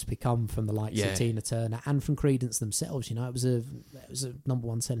classic that's become from the likes of Tina Turner and from Creedence themselves. It was a number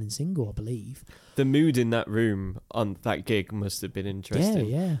one selling single, I believe. The mood in that room on that gig must have been interesting.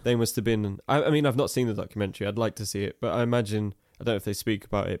 Yeah. They must have been... I mean, I've not seen the documentary. I'd like to see it, but I imagine... I don't know if they speak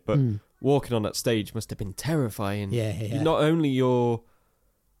about it, but walking on that stage must have been terrifying. Yeah. Not only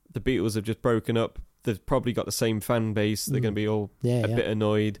the Beatles have just broken up, they've probably got the same fan base. They're going to be all a bit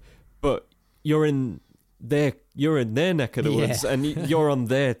annoyed, but you're in their neck of the woods, and you're on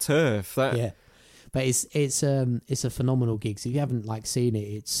their turf. But it's a phenomenal gig. So if you haven't seen it,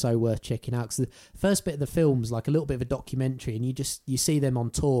 it's so worth checking out. Because the first bit of the film's like a little bit of a documentary, and you see them on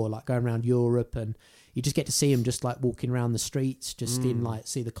tour, like going around Europe, and you just get to see them just like walking around the streets, just in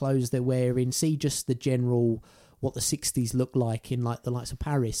see the clothes they're wearing, see just the general what the 60s looked like in like the likes of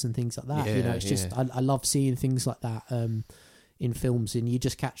Paris and things like that. It's just I love seeing things like that. In films, and you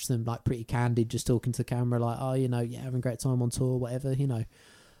just catch them like pretty candid, just talking to the camera, like, having a great time on tour, whatever,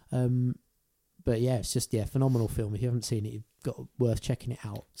 But yeah, it's just phenomenal film. If you haven't seen it, you've got worth checking it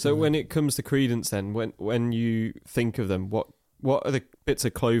out. So when it comes to Creedence, then when you think of them, what are the bits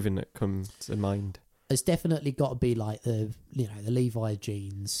of clothing that come to mind? It's definitely got to be like the Levi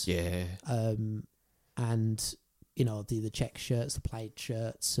jeans, and the check shirts, the plaid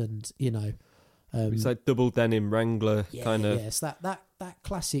shirts, and it's like double denim Wrangler kind of. Yes, that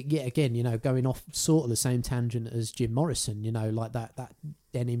classic. Yeah, again, going off sort of the same tangent as Jim Morrison. Like that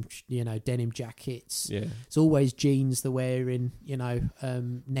denim, denim jackets. Yeah, it's always jeans they're wearing.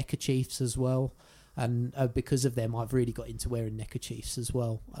 Neckerchiefs as well. And because of them, I've really got into wearing neckerchiefs as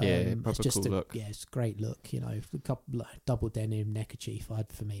well. Proper it's just cool look. Yeah, it's a great look. A couple double denim neckerchief.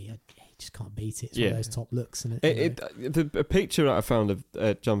 For me, you just can't beat it. It's one of those top looks. And the picture that I found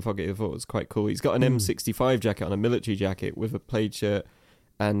of John Fogerty, I thought was quite cool. He's got an M65 jacket on, a military jacket with a plaid shirt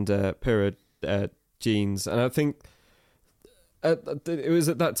and a pair of jeans. And I think it was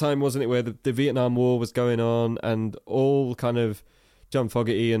at that time, wasn't it, where the Vietnam War was going on, and all kind of John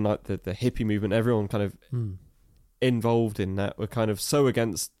Fogerty and like the hippie movement, everyone kind of involved in that were kind of so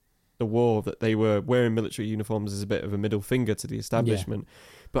against the war that they were wearing military uniforms as a bit of a middle finger to the establishment.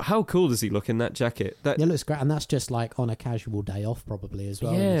 But how cool does he look in that jacket? It looks great, and that's just like on a casual day off probably as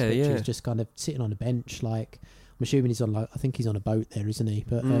well. Yeah, He's just kind of sitting on a bench. Like, I'm assuming he's on, I think he's on a boat there, isn't he?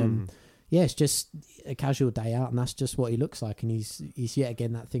 But yeah, it's just a casual day out, and that's just what he looks like. And he's yet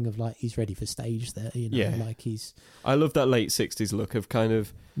again that thing of like he's ready for stage there. You know, like he's. I love that late '60s look of kind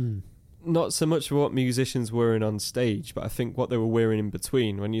of. Not so much what musicians were wearing on stage, but I think what they were wearing in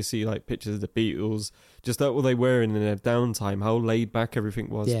between. When you see like pictures of the Beatles, just that what they were wearing in their downtime, how laid back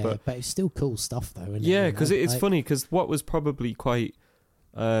everything was. Yeah, but it's still cool stuff though. Isn't yeah, because it's funny because what was probably quite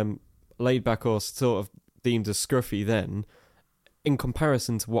laid back or sort of deemed as scruffy then, in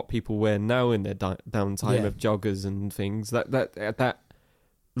comparison to what people wear now in their downtime of joggers and things, that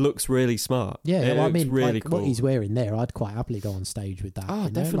looks really smart. Yeah, well, I mean, really like, cool. What he's wearing there, I'd quite happily go on stage with that. Oh,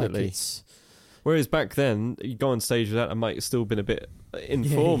 definitely. Like whereas back then, you go on stage with that, it might have still been a bit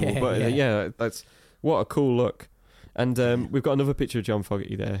informal. But that's what a cool look. And we've got another picture of John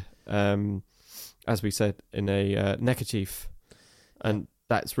Fogerty there, as we said, in a neckerchief. And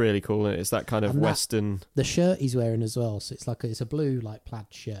that's really cool. And it's that kind of Western. The shirt he's wearing as well. So it's a blue like plaid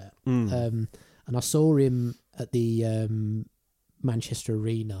shirt. And I saw him at the Manchester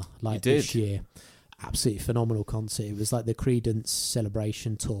Arena this year. Absolutely phenomenal concert. It was like the Creedence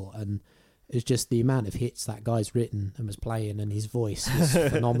Celebration tour, and it was just the amount of hits that guy's written and was playing, and his voice was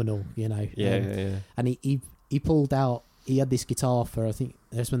phenomenal, you know. And he pulled out, he had this guitar for, I think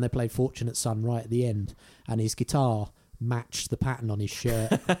that's when they played Fortunate Son right at the end, and his guitar matched the pattern on his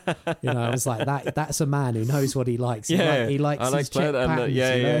shirt. You know, I was like, that's a man who knows what he likes. He likes his check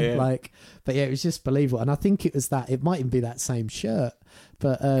patterns, like, but yeah, it was just believable. And I think it was that, it might even be that same shirt,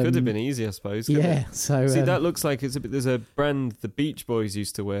 but could have been easy, I suppose. Yeah, so see, that looks like there's a brand the Beach Boys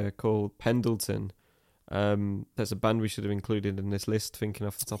used to wear called Pendleton. There's a band we should have included in this list, thinking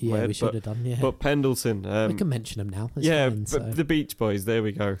off the top of my head. We should have done, yeah. But Pendleton. We can mention them now. It's fine, the Beach Boys, there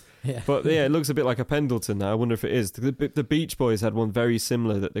we go. Yeah. But yeah, it looks a bit like a Pendleton now. I wonder if it is. The Beach Boys had one very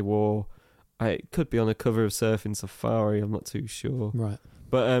similar that they wore. It could be on a cover of Surfing Safari, I'm not too sure. Right.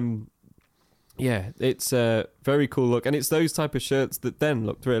 But yeah, it's a very cool look. And it's those type of shirts that then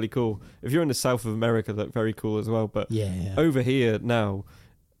looked really cool. If you're in the south of America, they look very cool as well. But over here now,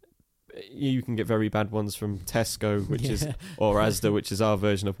 you can get very bad ones from Tesco, which is, or Asda, which is our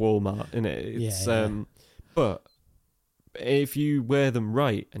version of Walmart, innit? It's but if you wear them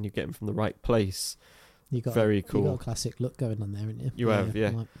right and you get them from the right place, very cool. You got a classic look going on there, haven't you? You have,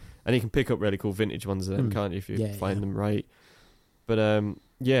 yeah. And you can pick up really cool vintage ones of them, can't you, if you find them right? But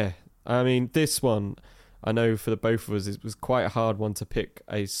yeah, I mean, this one, I know for the both of us, it was quite a hard one to pick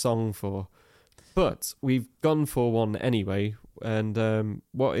a song for. But we've gone for one anyway. And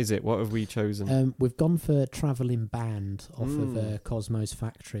what is it? What have we chosen? We've gone for Travelling Band off of Cosmo's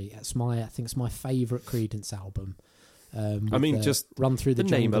Factory. I think it's my favourite Creedence album. I mean, just Run Through the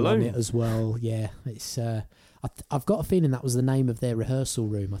name Jungle alone on it as well. Yeah, it's. I've got a feeling that was the name of their rehearsal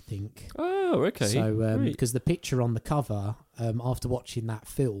room, I think. Oh, okay. So because the picture on the cover, after watching that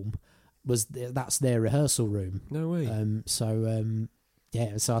film, that's their rehearsal room. No way.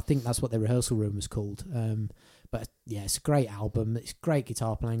 Yeah, so I think that's what their rehearsal room was called. But yeah, it's a great album. It's great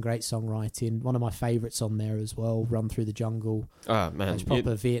guitar playing, great songwriting. One of my favourites on there as well, Run Through the Jungle. Oh, man. It's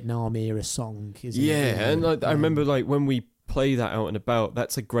proper Vietnam era song, isn't it? Yeah, and I remember when we play that out and about,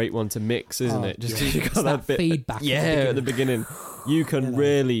 that's a great one to mix, isn't it? Just because you got that bit feedback. Yeah, at the beginning. You can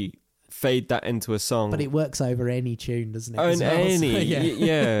really fade that into a song. But it works over any tune, doesn't it? Oh,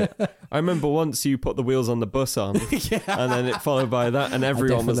 yeah. I remember once you put the Wheels on the Bus on, and then it followed by that, and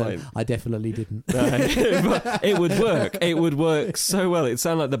everyone was like... I definitely didn't. But it would work. It would work so well. It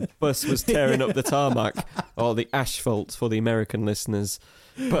sounded like the bus was tearing up the tarmac, or the asphalt for the American listeners.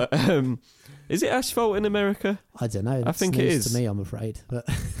 But is it asphalt in America? I don't know. I think it is. To me, I'm afraid. But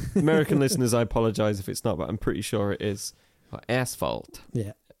American listeners, I apologise if it's not, but I'm pretty sure it is. Asphalt.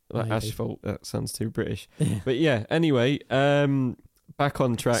 Yeah. Asphalt, that sounds too British. But yeah, anyway, back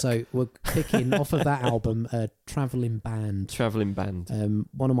on track. So we're picking off of that album, Travelling Band. Travelling Band.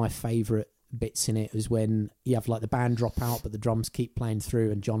 One of my favourite bits in it was when you have like the band drop out, but the drums keep playing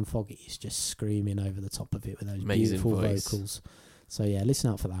through, and John Fogerty is just screaming over the top of it with those amazing beautiful voice. vocals. So yeah,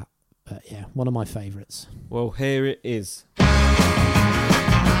 listen out for that. But yeah, one of my favourites. Well, here it is.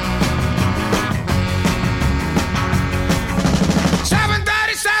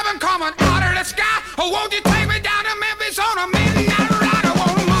 737 coming out of the sky. Oh, won't you take me down to Memphis on a midnight ride? I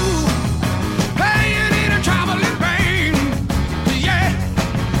wanna move, playing in a traveling band. Yeah,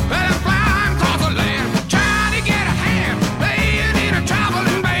 but I'm flying across the land, trying to get a hand, playing in a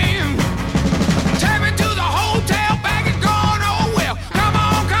traveling band. Take me to the hotel, back and going, oh well. Come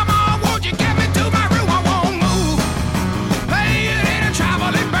on,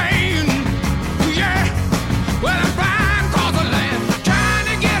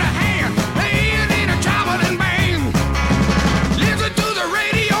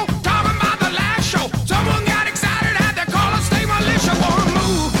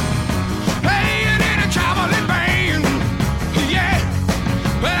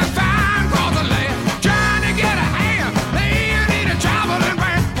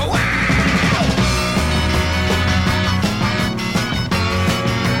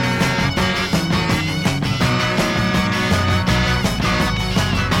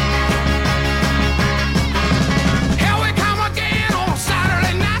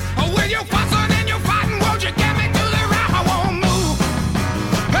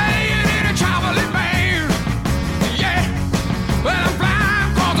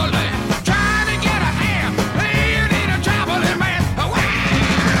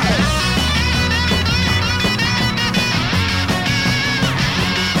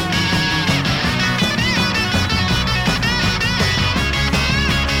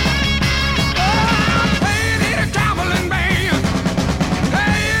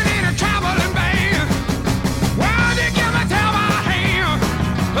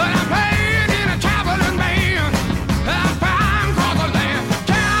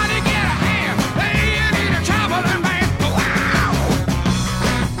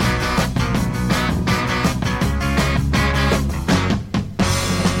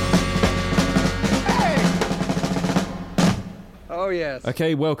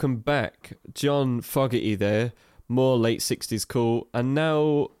 Okay, welcome back. John Fogerty there. More late 60s cool. And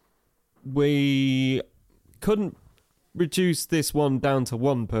now we couldn't reduce this one down to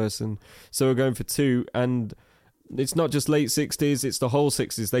one person, so we're going for two. And it's not just late 60s, it's the whole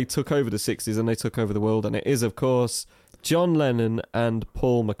 60s. They took over the 60s and they took over the world. And it is, of course, John Lennon and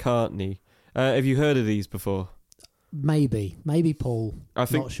Paul McCartney. Have you heard of these before? Maybe Paul. I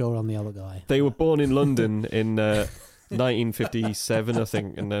think not sure on the other guy. They were born in London in 1957, I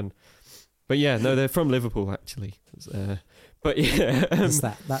think, and then. But yeah, no, they're from Liverpool actually. But yeah, it's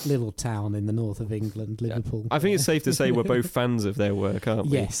that little town in the north of England, Liverpool. I think it's safe to say we're both fans of their work, aren't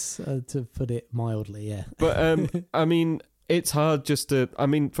we? Yes, to put it mildly, yeah. But I mean, it's hard just to. I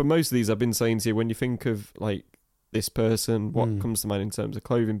mean, for most of these, I've been saying to you, when you think of like this person, what comes to mind in terms of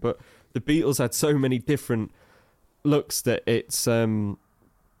clothing? But the Beatles had so many different looks that it's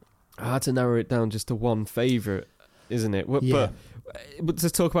hard to narrow it down just to one favourite, isn't it? Yeah. But to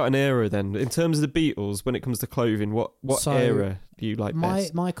talk about an era then, in terms of the Beatles, when it comes to clothing, what era do you like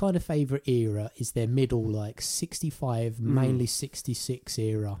best? My kind of favourite era is their middle, like 65, mainly 66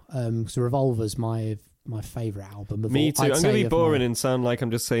 era. So Revolver's my favourite album. Me too. I'm going to be boring and sound like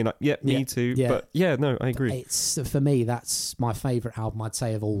I'm just saying, like, me too. Yeah. But yeah, no, I agree. It's for me, that's my favourite album, I'd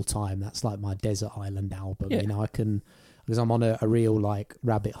say, of all time. That's like my Desert Island album. Yeah. You know, because I'm on a real like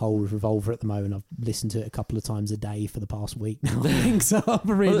rabbit hole with Revolver at the moment. I've listened to it a couple of times a day for the past week now, I think. So I'm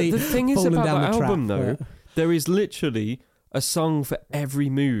really. Well, the thing is about that album, though, there is literally a song for every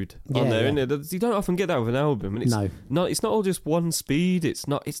mood on there, isn't it? You don't often get that with an album, and it's not all just one speed. It's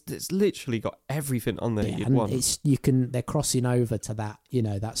literally got everything on there you'd want. They're crossing over to that, you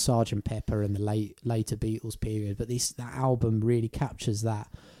know, that Sgt. Pepper and the later Beatles period, but that album really captures that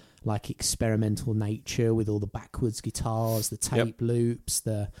like experimental nature with all the backwards guitars, the tape loops,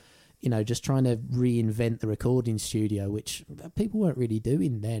 just trying to reinvent the recording studio, which people weren't really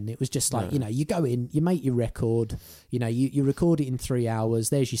doing then. It was just like, you go in, you make your record, you record it in 3 hours,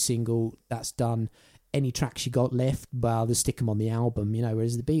 there's your single, that's done. Any tracks you got left, well, they stick them on the album,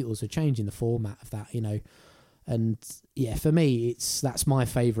 whereas the Beatles are changing the format of that, And yeah, for me, that's my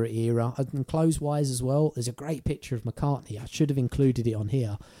favourite era. And clothes-wise as well, there's a great picture of McCartney. I should have included it on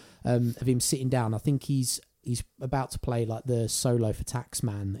here, of him sitting down. I think he's about to play like the solo for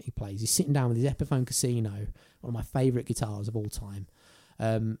Taxman that he plays. He's sitting down with his Epiphone Casino, one of my favourite guitars of all time.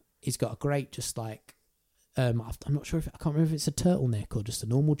 He's got a great, just like, I'm not sure I can't remember if it's a turtleneck or just a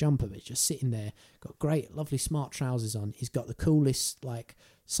normal jumper, but it's just sitting there. Got great, lovely, smart trousers on. He's got the coolest, like,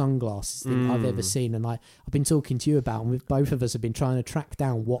 sunglasses that I've ever seen, and I've been talking to you about, and both of us have been trying to track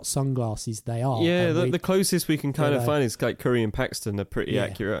down what sunglasses they are. Yeah, the closest we can kind of find is like Curry and Paxton are pretty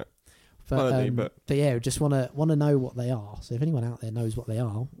accurate. But yeah, just want to know what they are. So if anyone out there knows what they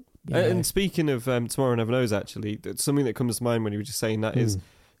are, and speaking of Tomorrow Never Knows, actually, something that comes to mind when you were just saying that is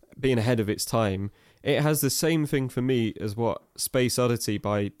being ahead of its time. It has the same thing for me as what Space Oddity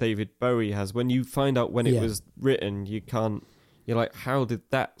by David Bowie has. When you find out when it was written, you're like, how did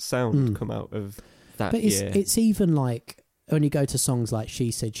that sound come out of that year? But it's even like, when you go to songs like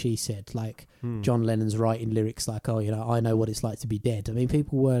She Said, like John Lennon's writing lyrics like, I know what it's like to be dead. I mean,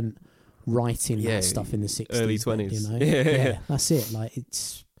 people weren't writing that stuff in the 60s. Early 20s. Yeah, that's it. Like,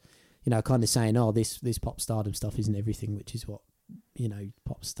 it's, kind of saying, this pop stardom stuff isn't everything, which is what,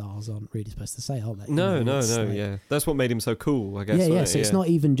 pop stars aren't really supposed to say, are they? No, yeah. That's what made him so cool, I guess. Yeah, so it's not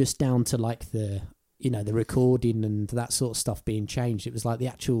even just down to like the recording and that sort of stuff being changed. It was like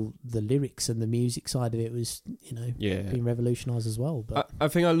the lyrics and the music side of it was, being revolutionised as well. But I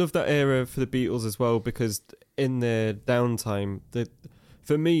think I love that era for the Beatles as well, because in their downtime,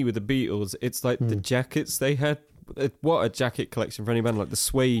 for me with the Beatles, it's like the jackets they had. What a jacket collection for any band, like the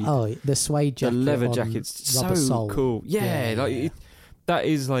suede. Oh, the suede jacket, the leather jackets, so Soul. Cool. Yeah, that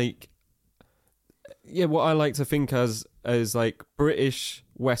is like, what I like to think as like British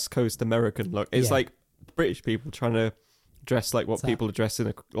West Coast American look. It's like British people trying to dress like what people are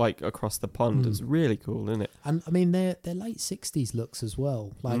dressing like across the pond. It's really cool, isn't it? And I mean, their late 60s looks as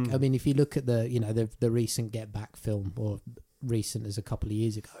well. Like, I mean, if you look at the recent Get Back film, or recent as a couple of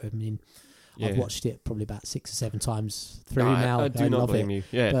years ago, I mean, I've watched it probably about 6 or 7 times through now. I do not blame you.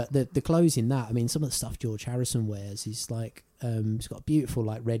 Yeah. But the clothes in that, I mean, some of the stuff George Harrison wears is like, he's got a beautiful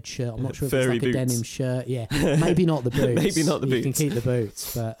like red shirt. I'm not sure if it's like a denim shirt. Yeah, maybe not the boots. Maybe not the boots. You can keep the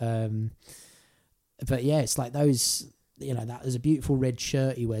boots, but yeah, it's like those. That there's a beautiful red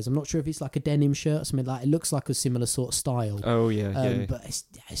shirt he wears. I'm not sure if it's like a denim shirt or something like. It looks like a similar sort of style. Oh yeah. But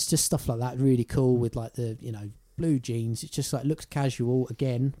it's just stuff like that, really cool with like the blue jeans. It's just like looks casual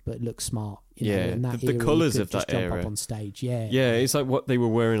again, but it looks smart. And the colours of that era. Jump up on stage. Yeah, it's like what they were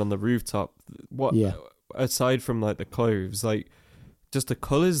wearing on the rooftop. Aside from like the clothes, like just the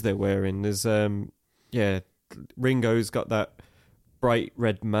colours they're wearing. There's Ringo's got that bright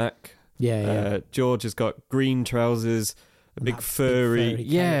red Mac. George has got green trousers, a big furry.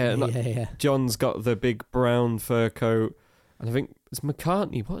 John's got the big brown fur coat, and I think it's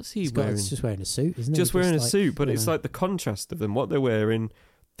McCartney. What's he wearing? He's just wearing a suit, isn't he? Just wearing a suit, but it's like the contrast of them, what they're wearing,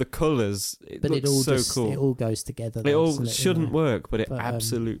 the colours. It looks so cool. It all goes together. It all shouldn't work, but it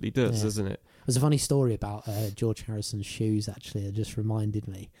absolutely does, doesn't it? There's a funny story about George Harrison's shoes. Actually, it just reminded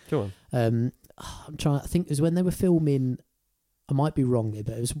me. Go on. I'm trying. I think it was when they were filming. I might be wrong here,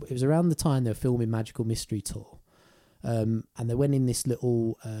 but it was around the time they were filming Magical Mystery Tour, and they went in this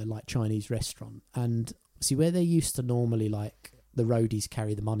little like Chinese restaurant, and see where they used to normally like the roadies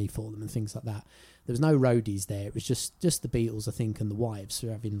carry the money for them and things like that. There was no roadies there. It was just the Beatles, I think, and the wives who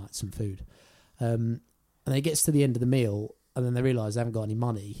were having like some food. And then it gets to the end of the meal, and then they realise they haven't got any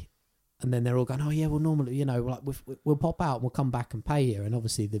money. And then they're all going, oh, yeah, well, normally, you know, like we'll pop out and we'll come back and pay here. And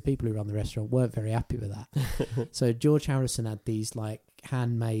obviously the people who run the restaurant weren't very happy with that. So George Harrison had these, like,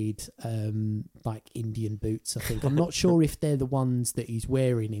 handmade, like, Indian boots, I think. I'm not sure if they're the ones that he's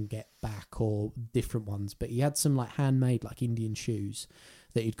wearing in Get Back or different ones. But he had some, like, handmade, like, Indian shoes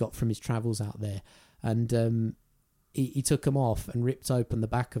that he'd got from his travels out there. And he took them off and ripped open the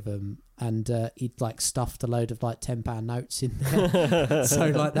back of them. And he'd like stuffed a load of like £10 notes in there. So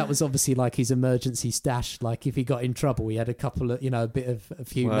like that was obviously like his emergency stash. Like if he got in trouble, he had a couple of, you know, a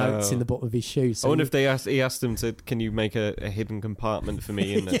few notes in the bottom of his shoes. So I wonder if he asked him to, can you make a hidden compartment for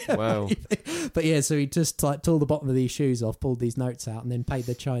me in it? Wow. But yeah, so he just like tore the bottom of these shoes off, pulled these notes out, and then paid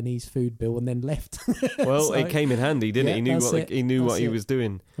the Chinese food bill and then left. Well, so, it came in handy, didn't it? He knew what he was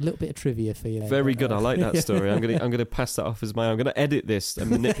doing. A little bit of trivia for you. Very good. I like that story. I'm gonna pass that off as my. I'm gonna edit this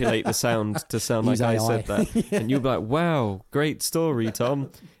and manipulate the sound to sound like I said that. And you'll be like, wow, great story, Tom.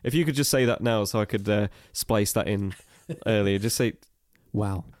 If you could just say that now so I could splice that in earlier. Just say,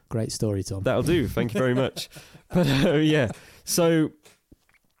 wow, great story, Tom. That'll do. Thank you very much. But yeah, so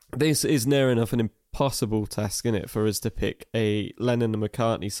this is near enough an impossible task, isn't it, for us to pick a Lennon and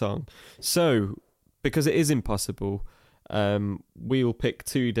McCartney song. So, because it is impossible, we will pick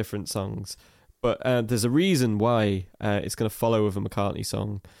two different songs. But there's a reason why it's going to follow with a McCartney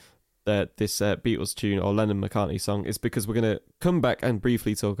song. This Beatles tune or Lennon-McCartney song is because we're going to come back and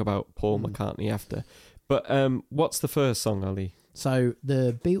briefly talk about Paul McCartney after. But what's the first song, Ali? So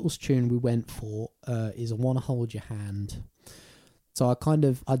the Beatles tune we went for is I Wanna Hold Your Hand. So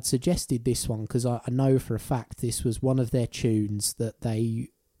I'd suggested this one because I know for a fact this was one of their tunes that they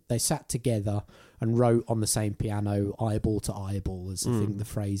sat together and wrote on the same piano, eyeball to eyeball, as I think the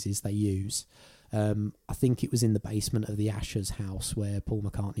phrase is they use. I think it was in the basement of the Ashers house where Paul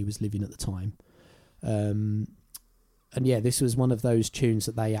McCartney was living at the time. And yeah, this was one of those tunes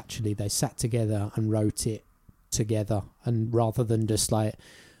that they sat together and wrote it together. And rather than just like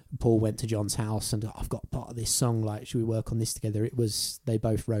Paul went to John's house and I've got part of this song, like, should we work on this together? It was, they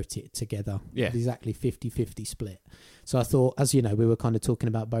both wrote it together. Yeah. Exactly 50-50 split. So I thought, as you know, we were kind of talking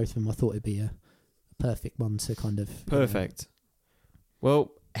about both of them. I thought it'd be a perfect one to kind of... Perfect.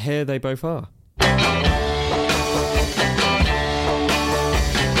 Well, here they both are.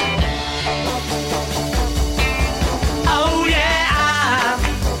 Oh yeah,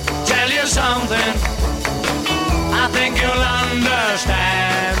 I'll tell you something I think you'll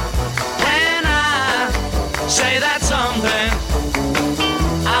understand when I say that something.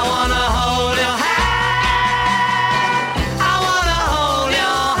 I wanna hold your hand, I wanna hold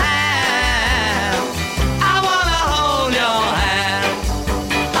your hand, I wanna hold your hand.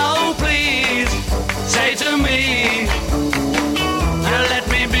 Oh please, say to me, let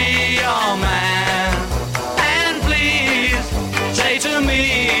me be your man. And please, say to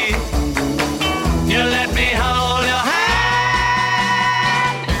me, you let me hold your hand.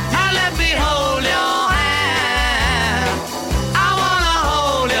 Now let me hold your hand. I wanna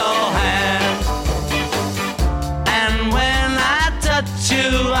hold your hand. And when I touch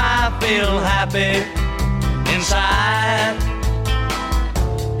you, I feel happy inside.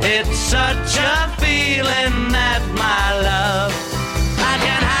 It's such a feeling that my love I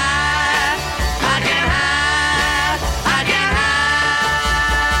can hide, I can hide, I can hide.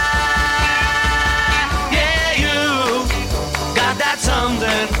 Yeah, you got that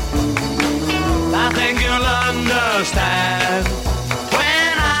something I think you'll understand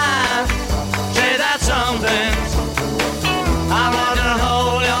when I say that something. I wanna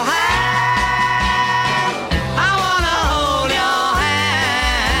hold your hand, I wanna hold your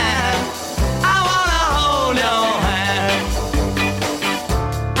hand, I wanna hold your hand.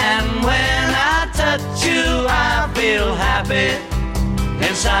 And when I touch you, I feel happy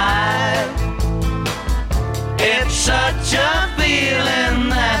inside. It's such a feeling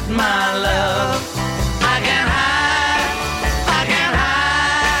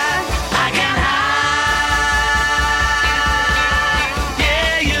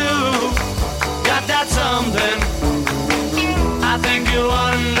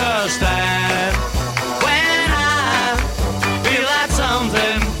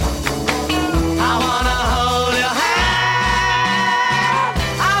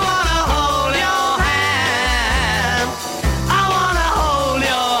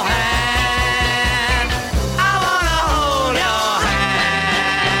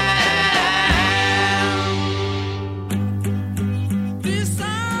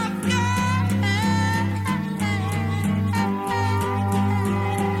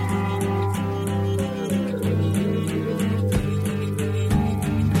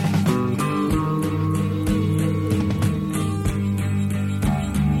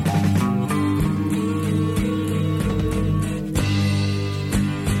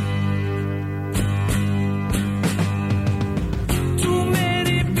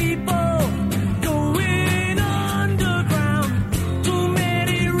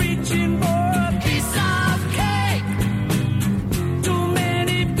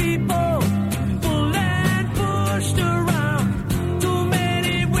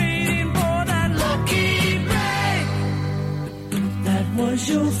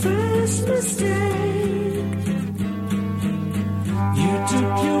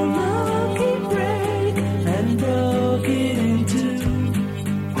took your lucky break and broke it in two.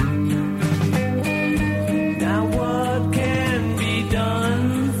 Now what can be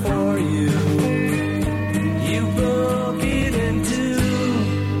done for you? You broke it in two.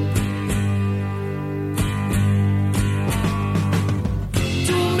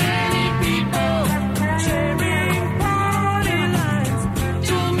 Too many people sharing party lines.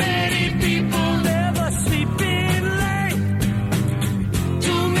 Too many people never sleeping late.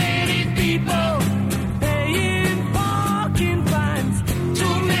 Too many people paying parking fines.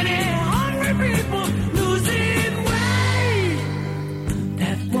 Too many hungry people losing weight.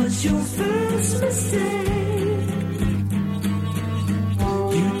 That was your first mistake.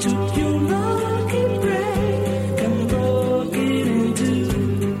 You took your lucky break and broke it in two.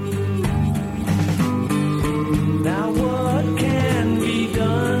 Now what can be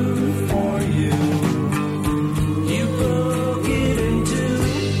done for you? You broke it in two.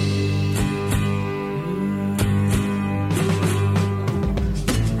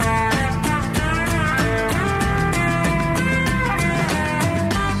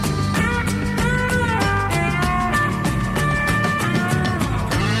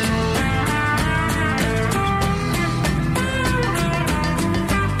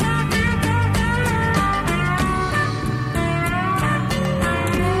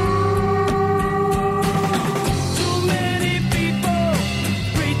 Too many people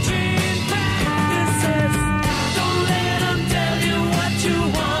preaching practices. Don't let them tell you what you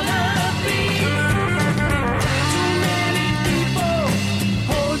wanna be. Too many people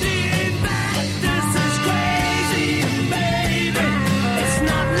holding back. This is crazy, baby. It's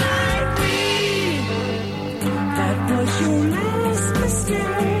not like me. That was your last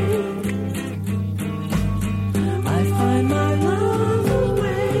mistake. I find my love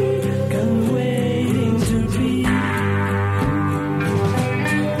awake and waiting to be.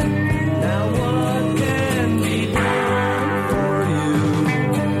 Now what can be done for you?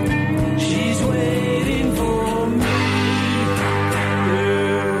 She's waiting for me.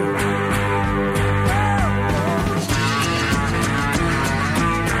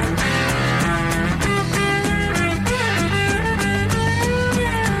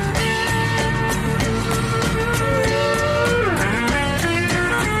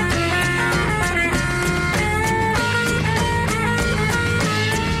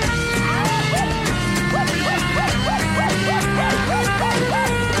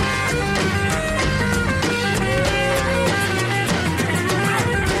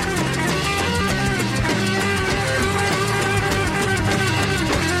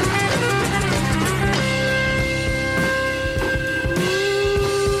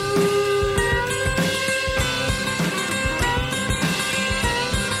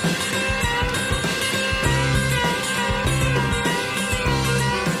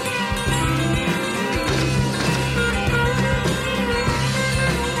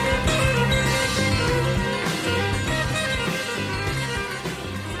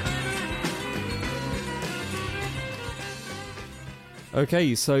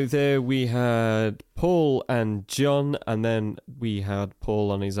 Okay, so there we had Paul and John, and then we had Paul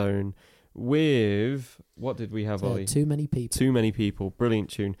on his own with... What did we have, Ollie? Too Many People. Too Many People.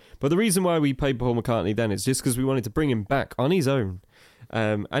 Brilliant tune. But the reason why we played Paul McCartney then is just because we wanted to bring him back on his own.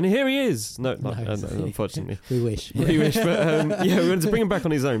 And here he is. No, unfortunately. We wish. We wish. But we wanted to bring him back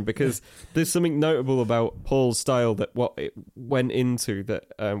on his own because there's something notable about Paul's style that what it went into that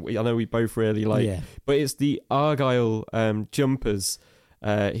I know we both really like. Yeah. But it's the Argyle jumpers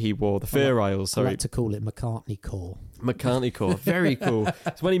he wore, the Fair Isles. I like to call it McCartney Core. McCartney Core. Very cool.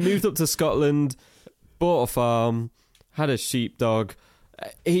 So when he moved up to Scotland, bought a farm, had a sheepdog,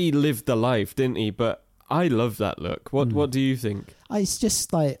 he lived the life, didn't he? But I love that look. What do you think? It's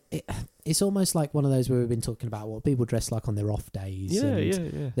just like it's almost like one of those where we've been talking about what people dress like on their off days,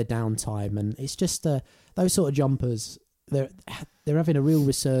 their downtime, and it's just those sort of jumpers. They're having a real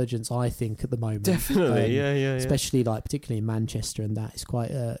resurgence, I think, at the moment. Definitely, especially like particularly in Manchester, and that it's quite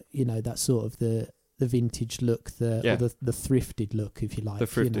that sort of the vintage look, the thrifted look, if you like. The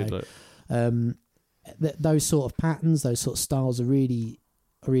thrifted look. Those sort of patterns, those sort of styles are really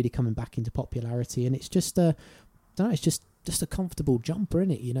coming back into popularity, and it's just it's just a comfortable jumper,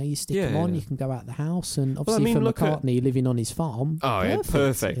 isn't it? You stick them on, you can go out the house, and obviously for McCartney living on his farm,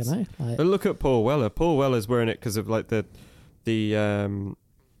 perfect. But look at Paul Weller. Paul Weller's wearing it because of like the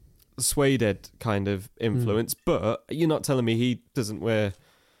suede kind of influence, but you're not telling me he doesn't wear.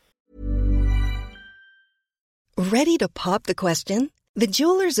 Ready to pop the question? The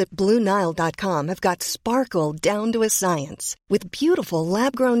jewelers at BlueNile.com have got sparkle down to a science with beautiful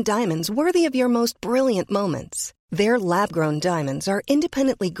lab-grown diamonds worthy of your most brilliant moments. Their lab-grown diamonds are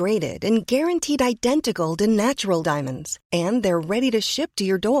independently graded and guaranteed identical to natural diamonds. And they're ready to ship to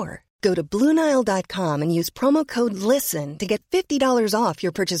your door. Go to BlueNile.com and use promo code LISTEN to get $50 off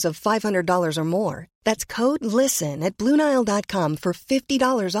your purchase of $500 or more. That's code LISTEN at BlueNile.com for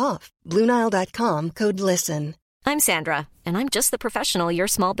 $50 off. BlueNile.com, code LISTEN. I'm Sandra, and I'm just the professional your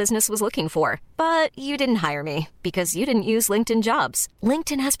small business was looking for. But you didn't hire me because you didn't use LinkedIn Jobs.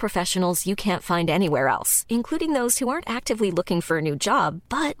 LinkedIn has professionals you can't find anywhere else, including those who aren't actively looking for a new job,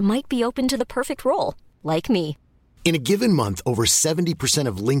 but might be open to the perfect role, like me. In a given month, over 70%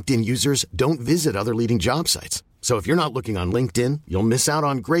 of LinkedIn users don't visit other leading job sites. So if you're not looking on LinkedIn, you'll miss out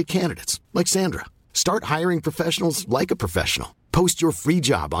on great candidates like Sandra. Start hiring professionals like a professional. Post your free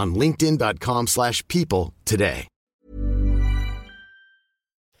job on linkedin.com/people today.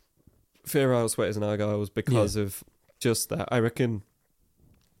 Fair Isle, Sweaters and Argyles because of just that. I reckon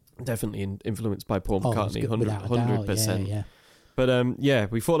definitely influenced by Paul McCartney, 100%. Yeah.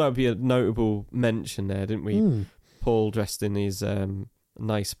 But we thought that would be a notable mention there, didn't we? Paul dressed in his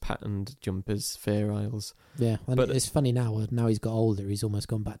nice patterned jumpers, Fair Isles. Yeah, but it's funny now he's got older, he's almost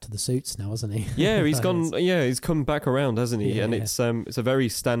gone back to the suits now, hasn't he? Yeah, he's gone. Yeah, he's come back around, hasn't he? Yeah, and it's a very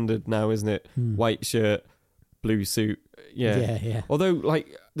standard now, isn't it? White shirt, blue suit. Yeah. Although,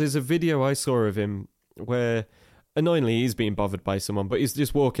 like, there's a video I saw of him where, annoyingly, he's being bothered by someone, but he's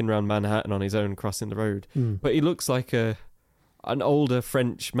just walking around Manhattan on his own, crossing the road. But he looks like an older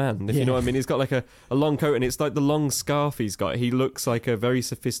French man, if you know what I mean. He's got like a long coat, and it's like the long scarf he's got. He looks like a very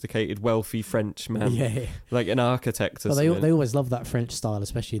sophisticated, wealthy French man. Yeah. Like an architect or something. They always loved that French style,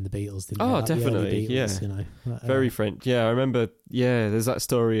 especially in the Beatles, didn't they? Oh, like definitely, Beatles, you know. Very French. Yeah, I remember, there's that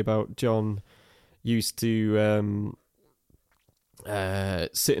story about John used to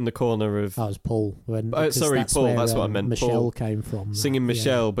sit in the corner of... That was Paul. Sorry, Paul, that's what I meant. Michelle Paul came from. Singing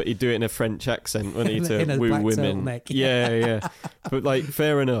Michelle, but he'd do it in a French accent when he'd to woo women. Turtleneck. Yeah. But, like,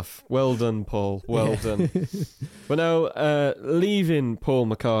 fair enough. Well done, Paul. Well done. But now, leaving Paul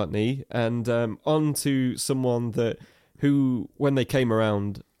McCartney and on to someone who, when they came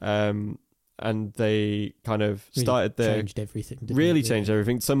around... and they kind of started changed everything. Changed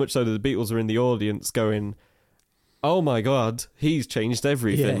everything. So much so that the Beatles were in the audience going, "Oh my God, he's changed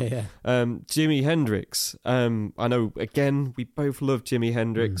everything." Yeah. Jimi Hendrix. I know. Again, we both love Jimi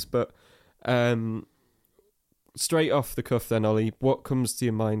Hendrix, but straight off the cuff, then, Ollie, what comes to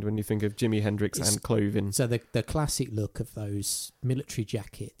your mind when you think of Jimi Hendrix and clothing? So the classic look of those military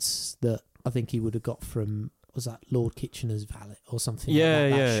jackets that I think he would have got from. Was that Lord Kitchener's valet or something?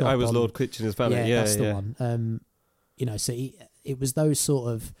 Yeah. I was Lord Kitchener's valet. Yeah, that's the one. So it was those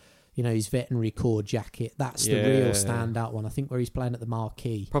sort of, his veterinary corps jacket. That's the real standout one. I think where he's playing at the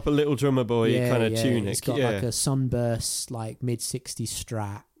Marquee. Proper little drummer boy kind of tunic. It's got like a sunburst, like mid-60s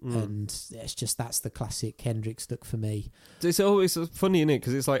strat. And it's just, that's the classic Hendrix look for me. It's always funny, isn't it?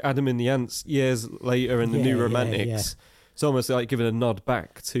 Because it's like Adam and the Ants years later and the New Romantics. Yeah. It's almost like giving a nod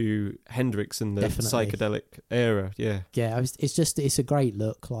back to Hendrix in the psychedelic era. Yeah. It's a great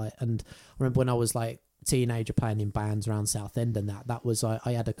look. Like, and I remember when I was like a teenager playing in bands around Southend, and that was I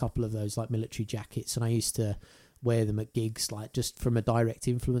had a couple of those like military jackets, and I used to wear them at gigs, like just from a direct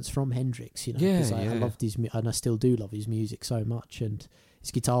influence from Hendrix. Because I loved his and I still do love his music so much, and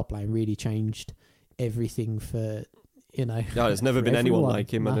his guitar playing really changed everything for there's never been anyone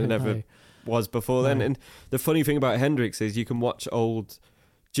like him, and it never was before then. And the funny thing about Hendrix is you can watch old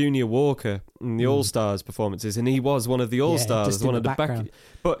Junior Walker in the All-Stars performances, and he was one of the All-Stars, one of the back.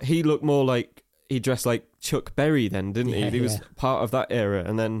 But he looked more like, he dressed like Chuck Berry then, didn't he? He was part of that era,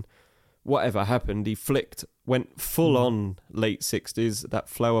 and then whatever happened, he went full on late 60s, that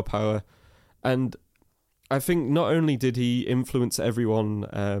flower power. And I think not only did he influence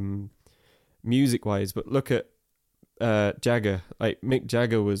everyone music-wise, but look at Jagger. Like, Mick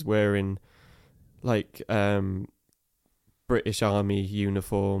Jagger was wearing like British Army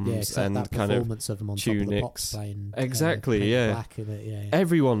uniforms and that kind of of them on tunics. Top of the playing, exactly, black in it,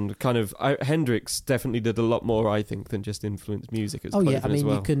 Everyone kind of Hendrix definitely did a lot more, I think, than just influence music as clothing as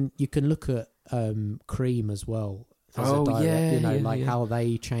well. you can look at Cream as well. How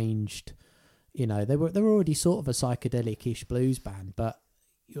they changed. They were already sort of a psychedelic-ish blues band, but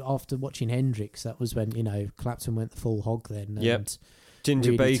after watching Hendrix, that was when Clapton went the full hog then. And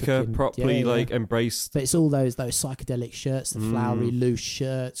Ginger really Baker properly embraced. But it's all those psychedelic shirts, the flowery loose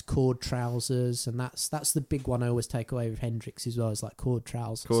shirts, cord trousers, and that's the big one I always take away with Hendrix as well. Is like cord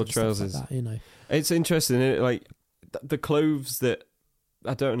trousers. Like that, It's interesting, isn't it? Like the clothes that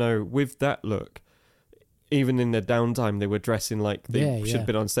I don't know with that look. Even in their downtime, they were dressing like they should have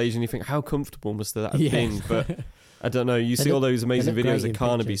been on stage, and you think, how comfortable must that have been? But I don't know. You see all those amazing videos at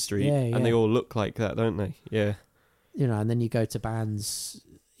Carnaby Street, and they all look like that, don't they? Yeah. you know, and then you go to bands,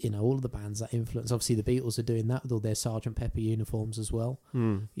 you know, all of the bands that influence. Obviously, the Beatles are doing that with all their Sgt. Pepper uniforms as well.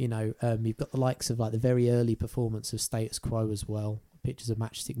 You know, you've got the likes of like the very early performance of Status Quo as well. Pictures of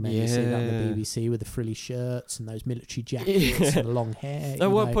Matchstick Men, you see that on the BBC with the frilly shirts and those military jackets and the long hair.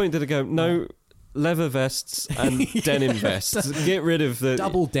 At what point did it go, no, leather vests and denim vests? Get rid of the...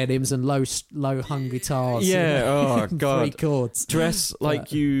 Double denims and low hung guitars. Yeah, oh, God. 3 chords. Dress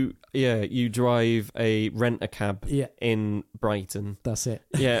like you drive a rent-a-cab in Brighton. That's it.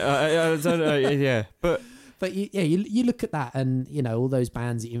 Yeah, I don't know, yeah, but... But you look at that, and you know all those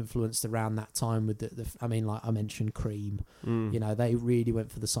bands influenced around that time with the I mean, like I mentioned, Cream. You know, they really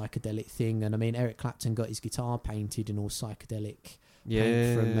went for the psychedelic thing, and I mean, Eric Clapton got his guitar painted in all psychedelic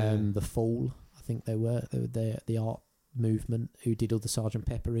paint from The Fall. I think they were the art movement who did all the Sgt.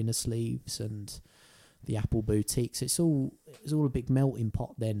 Pepper inner sleeves and the Apple boutiques. It was all a big melting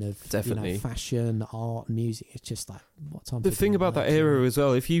pot then of definitely, you know, fashion, art, and music. It's just like what time. The thing about that era as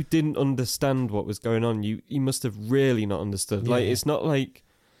well, if you didn't understand what was going on, you must have really not understood. Like it's not like,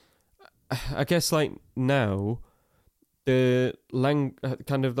 I guess like now, the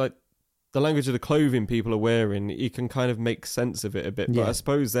kind of like the language of the clothing people are wearing, you can kind of make sense of it a bit. But I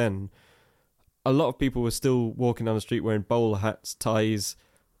suppose then, a lot of people were still walking down the street wearing bowler hats, ties,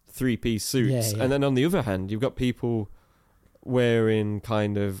 3-piece suits, and then on the other hand, you've got people wearing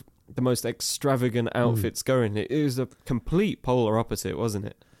kind of the most extravagant outfits going. It was a complete polar opposite, wasn't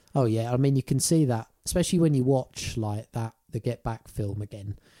it? Oh yeah, I mean you can see that, especially when you watch like that the Get Back film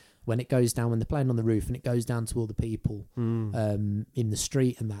again, when it goes down, when they're playing on the roof and it goes down to all the people in the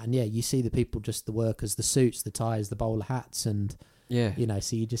street and that, and you see the people, just the workers, the suits, the ties, the bowler hats, and you know,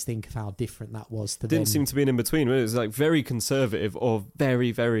 so you just think of how different that was to them. Didn't seem to be an in-between. It was like very conservative or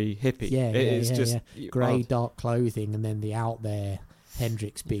very, very hippie. It's just grey, dark clothing, and then the out there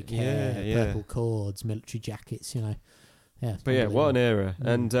Hendrix big hair, purple cords, military jackets, you know. Yeah, but what an era.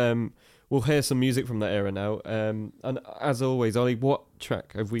 And we'll hear some music from that era now. And as always, Ollie, what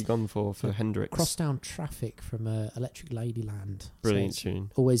track have we gone for Hendrix? Crosstown Traffic from Electric Ladyland. Brilliant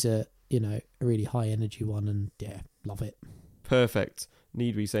tune. Always a really high energy one, and love it. Perfect.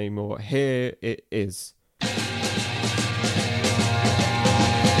 Need we say more? Here it is.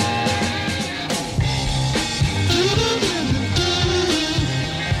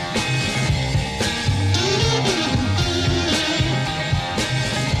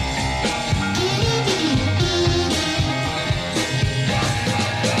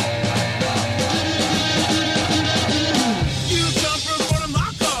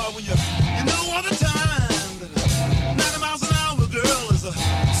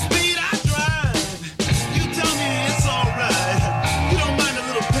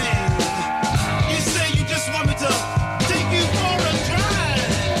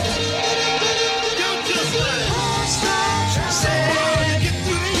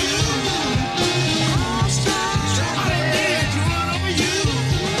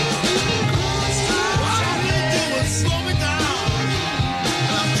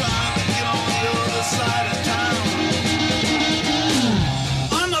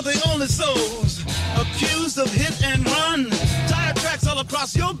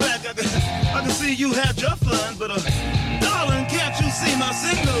 Your back, I can see you had your fun, but darling, can't you see my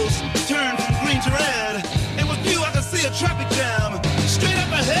signals turn from green to red? And with you, I can see a traffic jam straight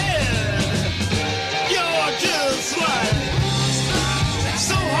up ahead. You're just like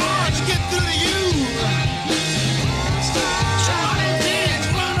so hard to get through to you. I can't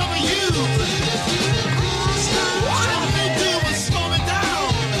run over you. All they do is slow me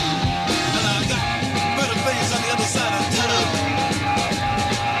down, and I got better things on the other side of town.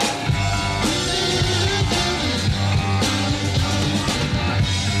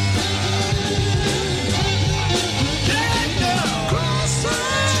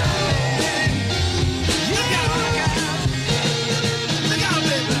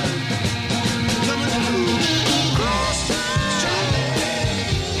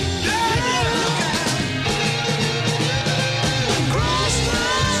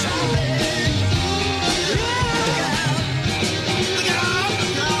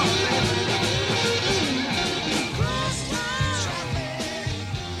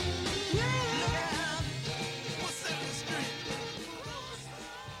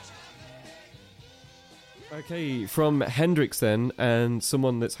 Okay, from Hendrix then, and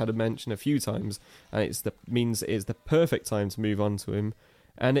someone that's had a mention a few times, and means it is the perfect time to move on to him,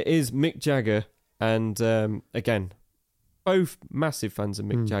 and it is Mick Jagger, and again, both massive fans of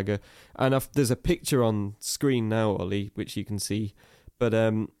Mick Jagger, and there's a picture on screen now, Ollie, which you can see, but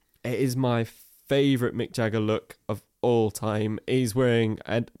it is my favourite Mick Jagger look of all time. He's wearing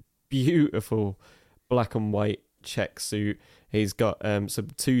a beautiful black and white check suit. He's got some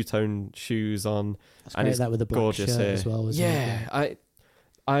two-tone shoes on. That's and great, that with the black shirt hair as well. Yeah,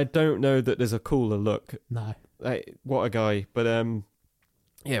 I don't know that there's a cooler look. No. What a guy. But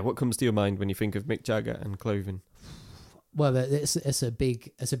what comes to your mind when you think of Mick Jagger and clothing? Well, it's a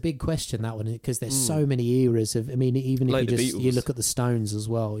big question, that one, because there's so many eras of. I mean, even if like you look at the Stones as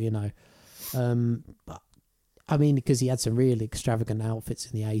well, you know. But, I mean, because he had some really extravagant outfits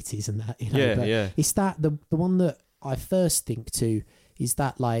in the 80s and that, you know. Yeah, but yeah. It's that the one that I first think to is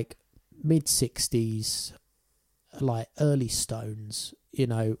that like mid 60s, like early Stones. You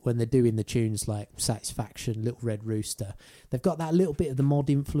know, when they're doing the tunes like Satisfaction, Little Red Rooster, they've got that little bit of the mod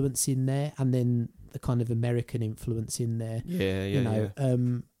influence in there, and then the kind of American influence in there. Yeah, you know,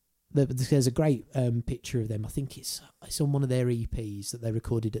 there's a great picture of them. I think it's on one of their EPs that they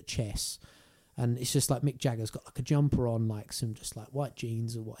recorded at Chess, and it's just like Mick Jagger's got like a jumper on, like some just like white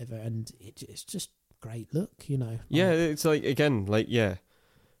jeans or whatever, and it's just great look, you know. Yeah, it's like again, like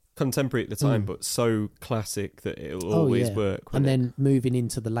contemporary at the time, but so classic that it'll always work. And then moving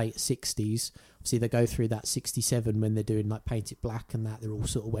into the late 60s, obviously they go through that 67 when they're doing like Paint It Black and that, they're all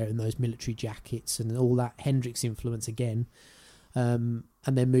sort of wearing those military jackets and all that Hendrix influence again. And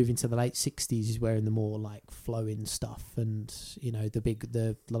then moving to the late 60s, he's wearing the more like flowing stuff, and you know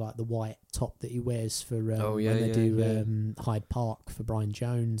the white top that he wears for when they do Hyde Park for Brian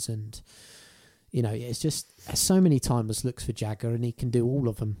Jones, and you know, it's just so many timeless looks for Jagger, and he can do all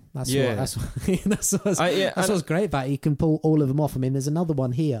of them. That's what's great about it. He can pull all of them off. I mean, there's another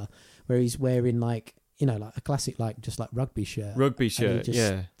one here where he's wearing like, you know, like a classic, like just like rugby shirt.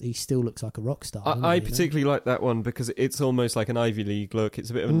 He still looks like a rock star. I particularly like that one because it's almost like an Ivy League look. It's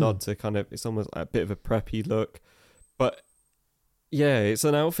a bit of a nod to it's almost like a bit of a preppy look. But yeah, it's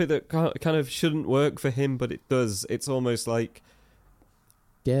an outfit that kind of shouldn't work for him, but it does. It's almost like,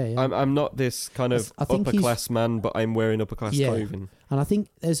 yeah. I'm not this kind of upper class man, but I'm wearing upper class clothing. And I think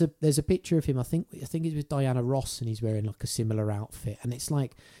there's a picture of him. I think it's with Diana Ross, and he's wearing like a similar outfit. And it's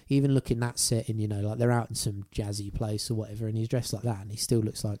like, even looking that setting, you know, like they're out in some jazzy place or whatever, and he's dressed like that, and he still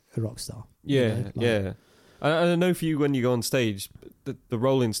looks like a rock star. Yeah, you know? yeah. I know for you when you go on stage, the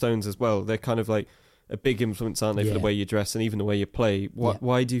Rolling Stones as well. They're kind of like a big influence, aren't they, for the way you dress and even the way you play?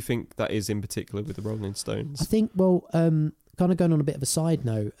 Why do you think that is in particular with the Rolling Stones? I think, kind of going on a bit of a side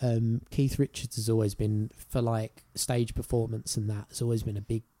note, Keith Richards has always been, for like stage performance and that, has always been a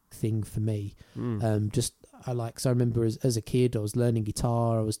big thing for me. So I remember as a kid, I was learning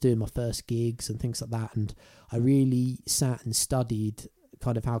guitar, I was doing my first gigs and things like that, and I really sat and studied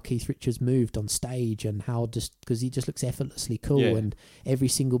kind of how Keith Richards moved on stage, and how because he just looks effortlessly cool, and every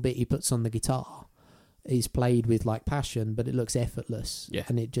single bit he puts on the guitar is played with like passion, but it looks effortless.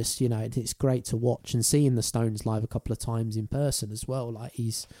 And it just, you know, it's great to watch, and seeing the Stones live a couple of times in person as well. Like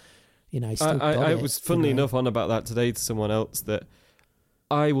he's, you know, I was funnily enough on about that today to someone else, that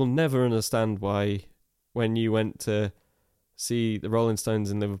I will never understand why when you went to see the Rolling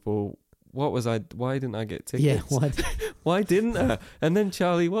Stones in Liverpool, why didn't I get tickets? Yeah, why didn't I? And then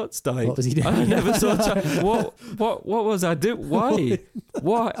Charlie Watts died. What was he doing? I never saw Charlie. What was I doing? Why?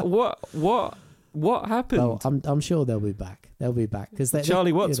 What happened? Well, I'm sure they'll be back. They'll be back because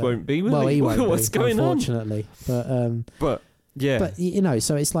Charlie Watts won't be. Well, he won't. What's be, going on? Unfortunately, but you know,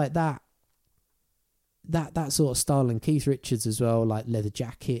 so it's like that sort of style, and Keith Richards as well, like leather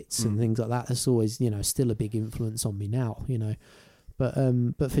jackets and things like that. That's always, you know, still a big influence on me now. You know, but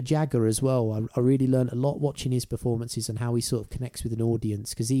for Jagger as well, I really learned a lot watching his performances and how he sort of connects with an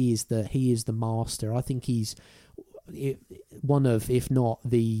audience, because he is the master. I think he's one of, if not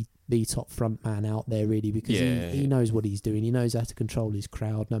the top front man out there, really, because he knows what he's doing. He knows how to control his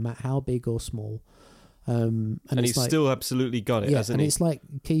crowd, no matter how big or small. And he's still absolutely got it, hasn't he? And it's like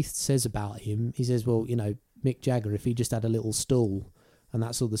Keith says about him. He says, well, you know, Mick Jagger, if he just had a little stool and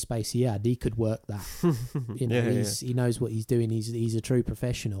that's all the space he had, he could work that. You know, he knows what he's doing. He's a true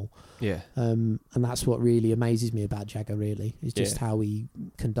professional. Yeah. And that's what really amazes me about Jagger, really, is just how he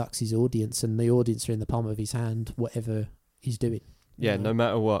conducts his audience, and the audience are in the palm of his hand, whatever he's doing. Yeah, no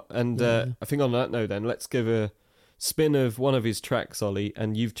matter what. And I think on that note then, let's give a spin of one of his tracks, Ollie,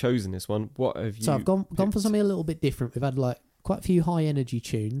 and you've chosen this one. What have you... So I've gone for something a little bit different. We've had like quite a few high energy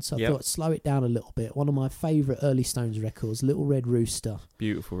tunes, so I thought I'd slow it down a little bit. One of my favourite early Stones records, Little Red Rooster.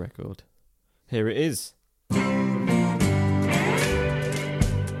 Beautiful record. Here it is.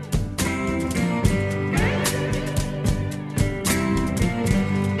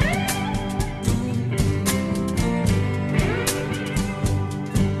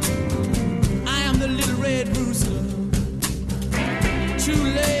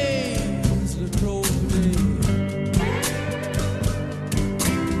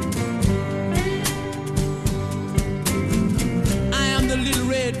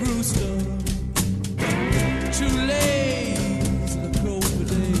 red rooster, too lazy to crow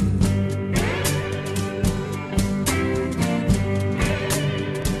today.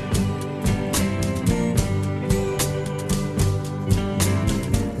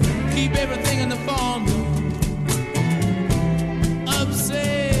 Keep everything in the farm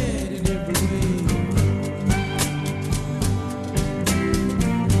upset in every way.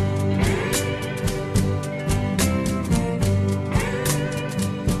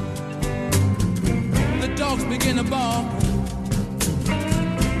 The dogs begin to bark,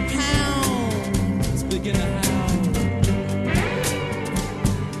 hounds begin to howl.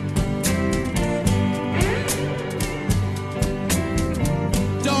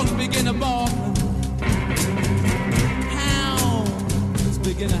 Dogs begin to bark, hounds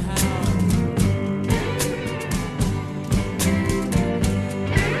begin to howl.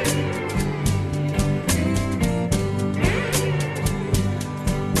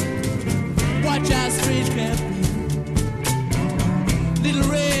 Watch out, strange cat, little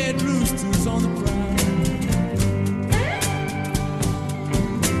red roosters on the prowl.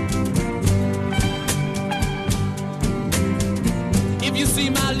 If you see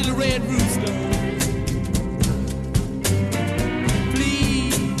my little red rooster,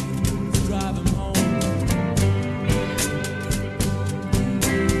 please drive him home.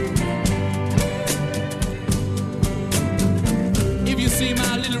 If you see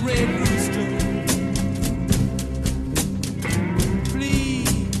my little red rooster, please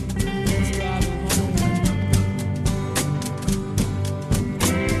drive him home.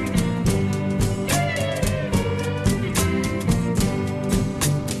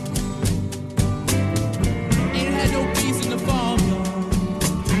 Ain't had no peace in the farmyard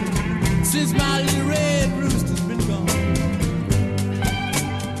since my little red rooster's been gone.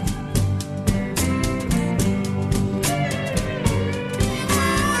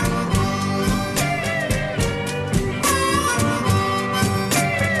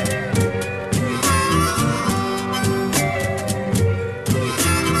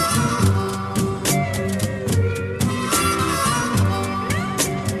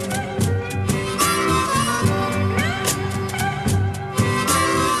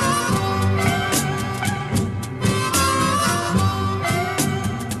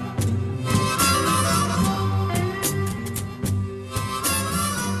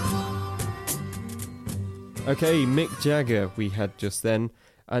 Okay, Mick Jagger we had just then,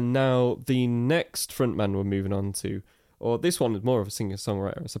 and now the next frontman we're moving on to, or this one is more of a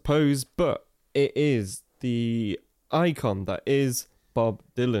singer-songwriter, I suppose, but it is the icon that is Bob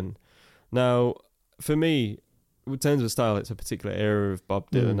Dylan. Now, for me, in terms of style, it's a particular era of Bob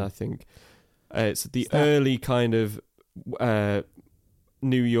Dylan, I think. It's the early kind of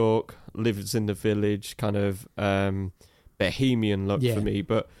New York, lives in the village, kind of bohemian look for me,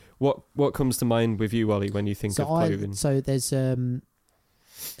 but what comes to mind with you, Ollie, when you think of clothing? So there's a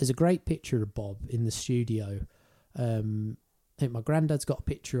great picture of Bob in the studio. I think my granddad's got a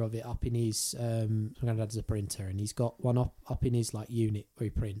picture of it up in his. My granddad's a printer, and he's got one up in his unit where he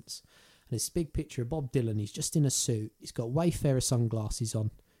prints. And it's a big picture of Bob Dylan. He's just in a suit. He's got Wayfarer sunglasses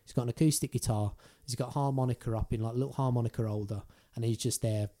on. He's got an acoustic guitar. He's got a harmonica up in a little harmonica holder, and he's just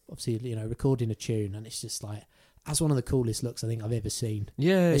there, obviously, recording a tune. And it's just that's one of the coolest looks I think I've ever seen.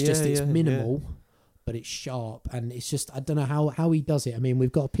 It's minimal, but it's sharp, and it's just, I don't know how he does it. I mean,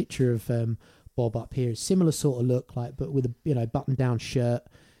 we've got a picture of Bob up here, similar sort of look, but with a button down shirt.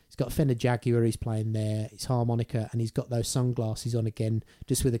 He's got a Fender Jaguar he's playing there, his harmonica, and he's got those sunglasses on again,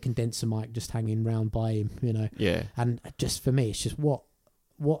 just with a condenser mic just hanging round by him, Yeah. And just for me, it's just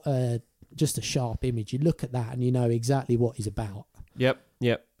just a sharp image. You look at that and you know exactly what he's about. Yep.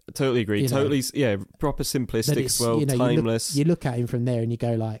 Totally agree. Proper simplistic as well, timeless. You look at him from there and you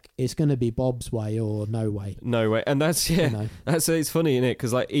go it's going to be Bob's way or no way. No way. And that's, it's funny, isn't it?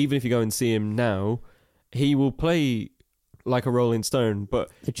 Because even if you go and see him now, he will play like a Rolling Stone, but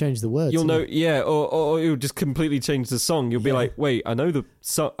they change the words. You'll know, or you'll just completely change the song. You'll be like, wait, I know the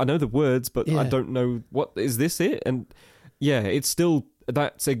words, but I don't know what is this it? And it's still,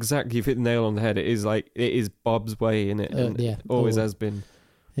 that's exactly, you've hit the nail on the head. It is Bob's way, innit? And always has been.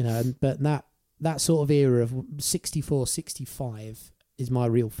 But that sort of era of 64, 65 is my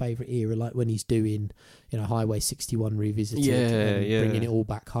real favourite era, like when he's doing, Highway 61 Revisited, bringing it all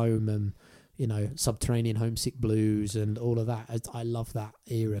back home, and Subterranean Homesick Blues and all of that. I love that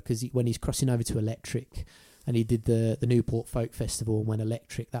era because when he's crossing over to electric, and he did the Newport Folk Festival and went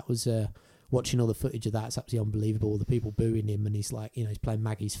electric, that was watching all the footage of that, it's absolutely unbelievable. The people booing him, and he's he's playing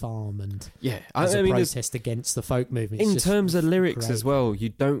Maggie's Farm, and as a protest against the folk movement. In terms of lyrics as well, you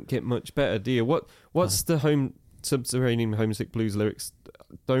don't get much better, do you? What's the Subterranean Homesick Blues lyrics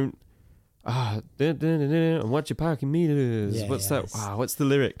don't. And watch your parking meters. Yeah, what's that? Wow, what's the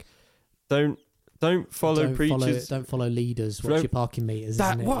lyric? Don't follow preachers. Don't follow leaders. Watch your parking meters.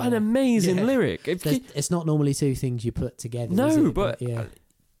 Isn't it? What an amazing lyric! It's not normally two things you put together. No, is it? but yeah.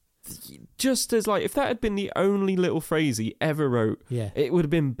 Just as if that had been the only little phrase he ever wrote, it would have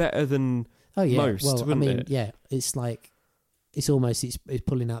been better than most. Well, wouldn't it? it's like it's almost it's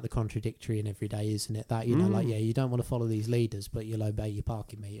pulling out the contradictory in every day, isn't it? That you don't want to follow these leaders, but you'll obey your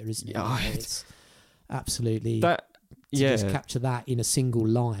parking meter, isn't it? It's absolutely that. Just capture that in a single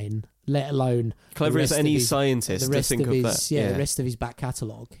line, let alone clever as any scientist to think of that. The rest of his back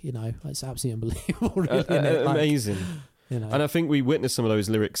catalogue, it's absolutely unbelievable. Really, amazing. And I think we witnessed some of those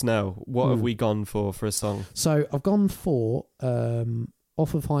lyrics now. What have we gone for a song? So I've gone for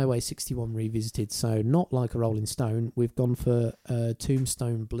off of Highway 61 Revisited. So not Like a Rolling Stone. We've gone for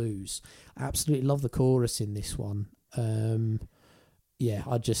Tombstone Blues. I absolutely love the chorus in this one.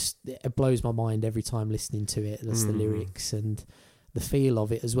 It blows my mind every time listening to it. That's the lyrics and the feel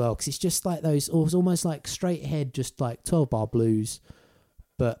of it as well. Because it's just like those, it was almost like straight ahead, just like 12-bar blues,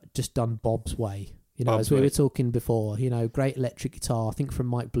 but just done Bob's way. As we were talking before, great electric guitar, I think from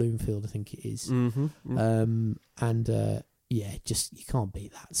Mike Bloomfield, I think it is. You can't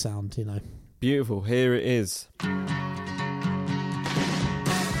beat that sound, Beautiful. Here it is.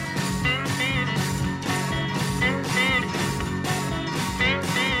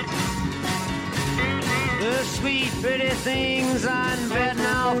 The sweet, pretty things on bed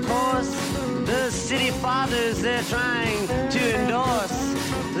now, of course. The city fathers they're trying to endorse.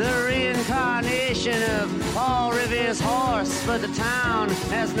 The reincarnation of Paul Revere's horse. But the town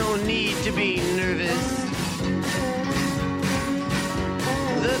has no need to be nervous.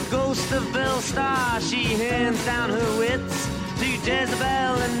 The ghost of Belle Starr, she hands down her wits to Jezebel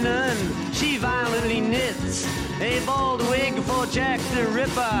and none she violently knits. A bald wig for Jack the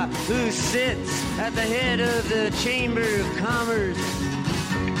Ripper, who sits at the head of the Chamber of Commerce.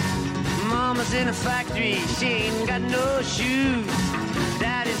 Mama's in a factory, she ain't got no shoes.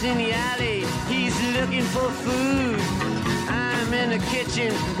 Daddy's in the alley, he's looking for food. I'm in the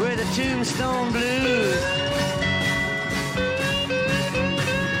kitchen with the Tombstone Blues.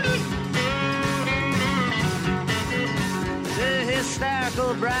 The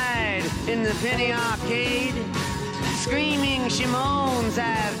hysterical bride in the penny arcade, screaming she moans,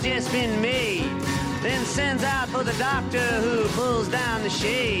 I've just been made. Then sends out for the doctor who pulls down the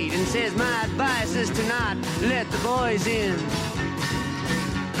shade and says, my advice is to not let the boys in.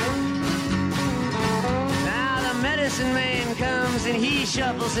 Now the medicine man comes and he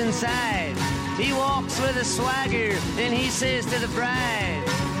shuffles inside. He walks with a swagger and he says to the bride,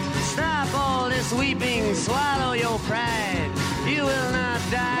 stop all this weeping, swallow your pride. You will not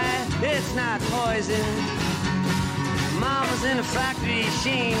die, it's not poison. Mama's in a factory, she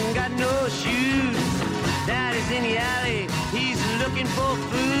ain't got no shoes. Daddy's in the alley, he's looking for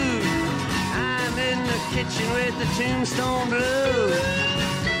food. I'm in the kitchen with the Tombstone Blues.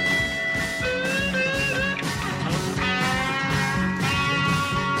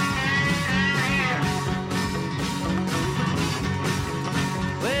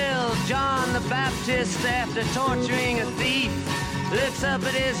 Well, John the Baptist, after torturing a thief, looks up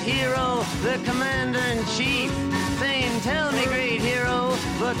at his hero, the commander-in-chief, saying, tell me, great hero,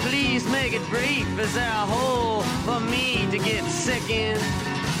 but please make it brief. Is there a hole for me to get sick in?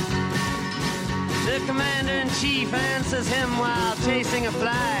 The commander-in-chief answers him while chasing a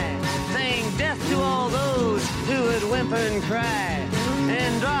fly, saying, death to all those who would whimper and cry.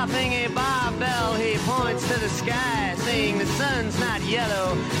 And dropping a barbell, he points to the sky, saying, the sun's not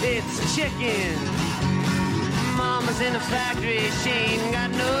yellow, it's chicken. Mama's in a factory, she ain't got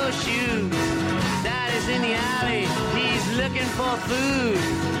no shoes. Daddy's in the alley, he's looking for food.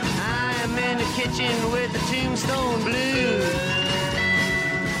 I'm in the kitchen with the Tombstone Blues.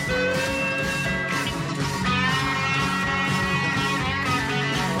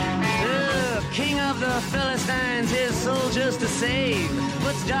 The king of the Philistines, his soldiers to save,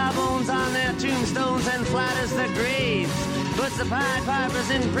 puts jawbones on their tombstones and flatters their graves. Puts the Pied Pipers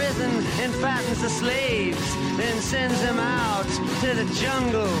in prison and fattens the slaves, then sends them out to the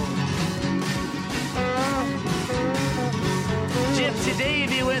jungle. Gypsy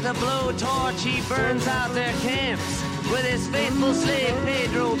Davy with a blowtorch, he burns out their camps. With his faithful slave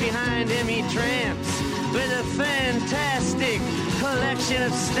Pedro behind him he tramps. With a fantastic collection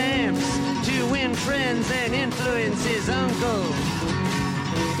of stamps to win friends and influence his uncle.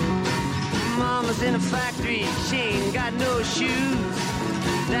 Mama's in a factory, she ain't got no shoes.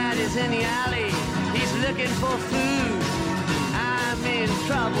 Daddy's in the alley, he's looking for food. I'm in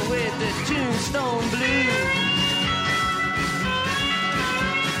trouble with the Tombstone Blues.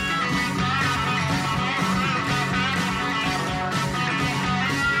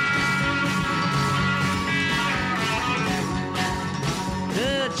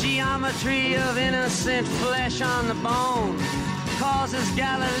 idolatry of innocent flesh on the bone causes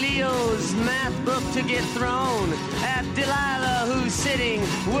Galileo's math book to get thrown at Delilah, who's sitting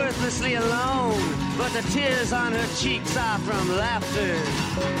worthlessly alone, but the tears on her cheeks are from laughter.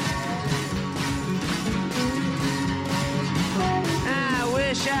 I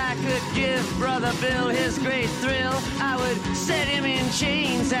wish I could give Brother Bill his great thrill. I would set him in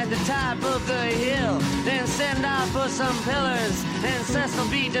chains at the top of the hill, then send out for some pillars and Cecil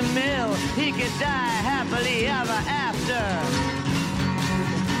B. DeMille. He could die happily ever after.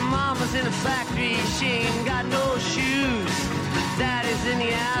 Mama's in a factory, she ain't got no shoes. Daddy's in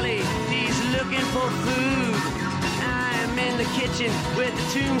the alley, he's looking for food. I'm in the kitchen with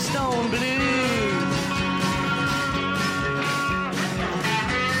the Tombstone Blues.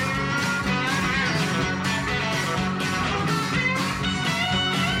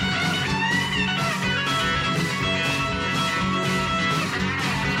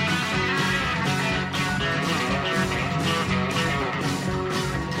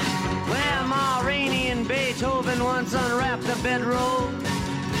 Beethoven once unwrapped a bedroll.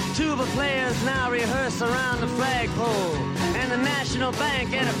 Tuba players now rehearse around the flagpole. And the National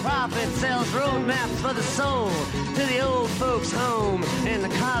Bank at a profit sells road maps for the soul to the old folks' home and the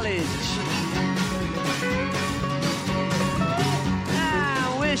college.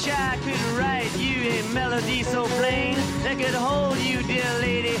 I wish I could write you a melody so plain that could hold you, dear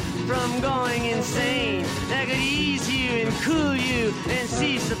lady, from going insane. That could ease you and cool you and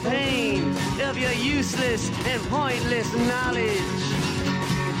cease the pain of your useless and pointless knowledge.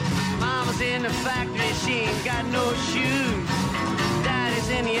 Mama's in the factory, she ain't got no shoes. Daddy's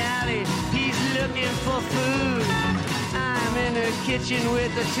in the alley, he's looking for food. I'm in the kitchen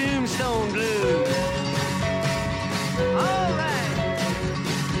with the Tombstone Blues. All right.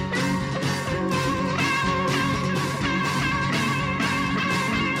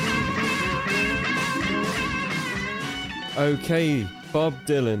 Okay, Bob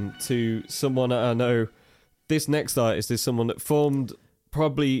Dylan to someone I know. This next artist is someone that formed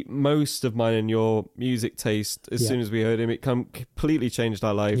probably most of mine and your music taste as soon as we heard him. It completely changed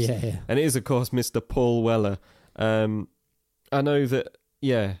our lives. Yeah. And it is, of course, Mr. Paul Weller. I know that,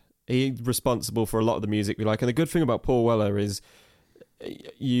 he's responsible for a lot of the music we like. And the good thing about Paul Weller is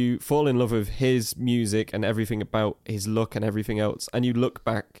you fall in love with his music and everything about his look and everything else. And you look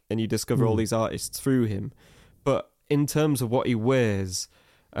back and you discover all these artists through him. But in terms of what he wears,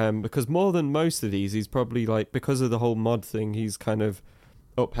 because more than most of these, he's probably like, because of the whole mod thing, he's kind of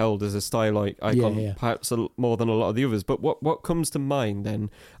upheld as a style icon, perhaps more than a lot of the others. But what comes to mind then?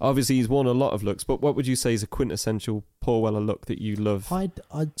 Obviously, he's worn a lot of looks, but what would you say is a quintessential Paul Weller look that you love? I'd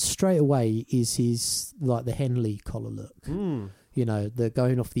straight away is his like the Henley collar look. You know, the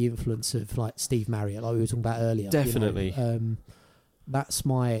going off the influence of like Steve Marriott, like we were talking about earlier. Definitely. You know? That's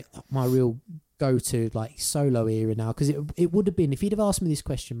my real go to like solo era now, because it would have been, if you'd have asked me this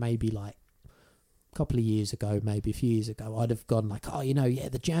question maybe like a couple of years ago, maybe a few years ago, I'd have gone like,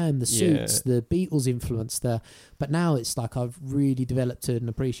 the Jam, the Suits, the Beatles influence there. But now it's like I've really developed an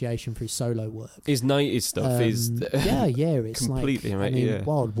appreciation for his solo work. His 90s stuff is it's completely like, right. I mean,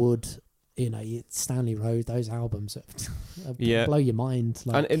 Wildwood, Stanley Road, those albums blow your mind.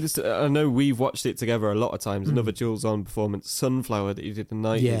 Like, and I know we've watched it together a lot of times. Another Jules On performance, Sunflower, that he did in the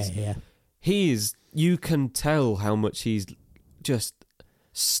 90s. You can tell how much he's just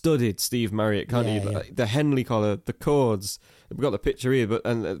studied Steve Marriott, can't you? Yeah. The Henley collar, the chords, we've got the picture here,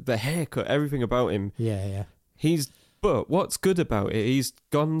 and the haircut, everything about him. But what's good about it, he's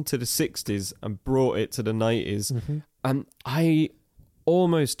gone to the 60s and brought it to the 90s. And I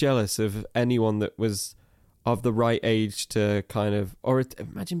almost jealous of anyone that was of the right age to kind of,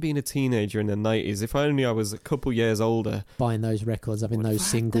 imagine being a teenager in the 90s. If only I was a couple years older. Buying those records, having those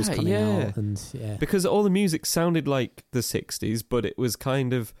singles coming out. And because all the music sounded like the 60s, but it was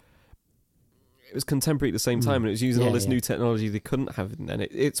kind of, it was contemporary at the same time, and it was using all this new technology they couldn't have. And then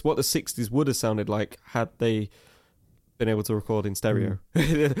it's what the 60s would have sounded like had they been able to record in stereo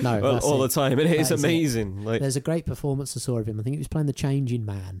all the time, and it's amazing. Like, there's a great performance I saw of him. I think he was playing The Changing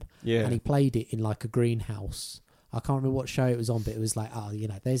Man, and he played it in like a greenhouse. I can't remember what show it was on, but it was like,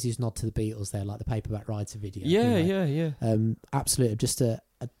 there's his nod to the Beatles there, like the Paperback Writer video. Absolutely. Just to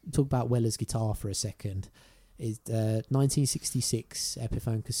talk about Weller's guitar for a second. Is 1966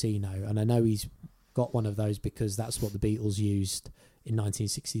 Epiphone Casino, and I know he's got one of those because that's what the Beatles used in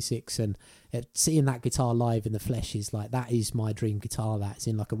 1966, and seeing that guitar live in the flesh is like, that is my dream guitar. That's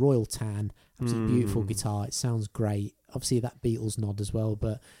in like a royal tan, absolutely beautiful guitar. It sounds great. Obviously that Beatles nod as well,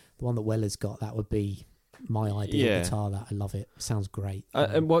 but the one that Weller's got, that would be my ideal guitar. That I love it. Sounds great.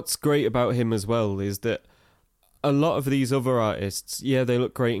 And what's great about him as well is that a lot of these other artists, they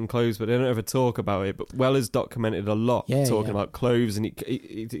look great in clothes, but they don't ever talk about it. But Weller's documented a lot talking about clothes, and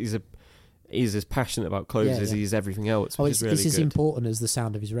he's as passionate about clothes as he is everything else, which is really good. It's as important as the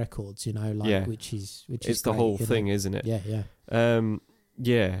sound of his records, which is it's the whole thing, isn't it?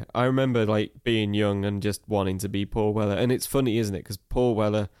 Yeah. I remember like being young and just wanting to be Paul Weller, and it's funny, isn't it? Because Paul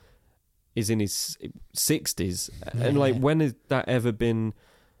Weller is in his 60s, and like, when has that ever been?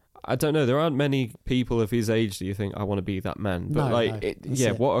 I don't know. There aren't many people of his age that you think, I want to be that man. But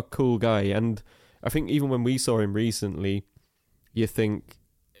what a cool guy. And I think even when we saw him recently,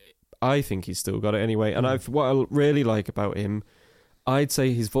 I think he's still got it anyway. And what I really like about him, I'd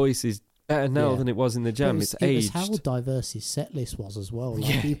say his voice is better now than it was in the jam. It's aged. It was how diverse his set list was as well.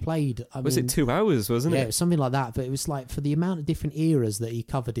 Like he played. Was it 2 hours? Wasn't it? Yeah, it was something like that. But it was like for the amount of different eras that he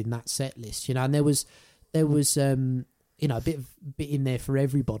covered in that set list, and there was a bit in there for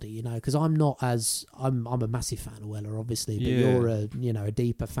everybody, because I'm a massive fan of Weller, obviously, but you're a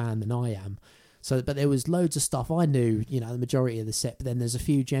deeper fan than I am. So, but there was loads of stuff I knew, the majority of the set, but then there's a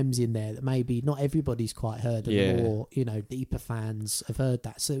few gems in there that maybe not everybody's quite heard, and more, deeper fans have heard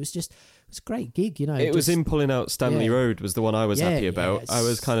that. So it was a great gig, It was him pulling out Stanley Road was the one I was happy about. I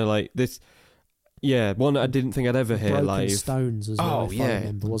was kind of like this. Yeah, one I didn't think I'd ever hear live. Broken Stones as well, if I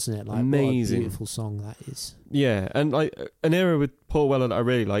remember, wasn't it? Like, amazing. What a beautiful song that is. Yeah, and like an era with Paul Weller that I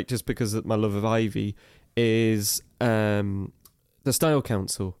really like, just because of my love of Ivy, is the Style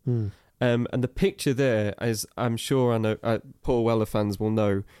Council. And the picture there, as I'm sure I know Paul Weller fans will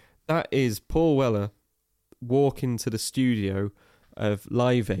know, that is Paul Weller walking to the studio of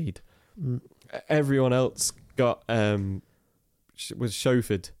Live Aid. Everyone else was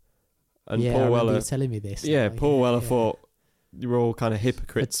chauffeured. And Paul Weller, you telling me this. Yeah, Paul Weller thought you were all kind of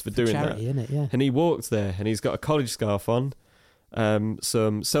hypocrites for doing charity, that. Innit? Yeah. And he walked there, and he's got a college scarf on,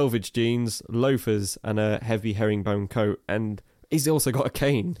 some selvage jeans, loafers, and a heavy herringbone coat, and he's also got a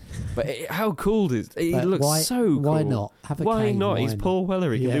cane. But how cool is he? Looks so cool. Why not have a cane? Why not? He's not? Paul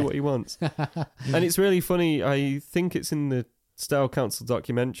Weller. He can do what he wants. And it's really funny. I think it's in the Style Council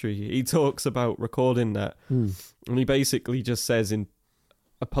documentary. He talks about recording that, and he basically just says in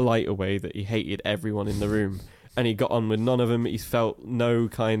a politer way that he hated everyone in the room, and he got on with none of them. He felt no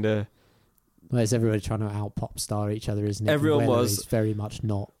kind of... Whereas everybody trying to out-pop star each other, isn't it? Everyone was very much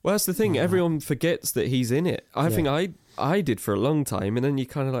not. Well, that's the thing. Everyone forgets that he's in it. I think I did for a long time, and then you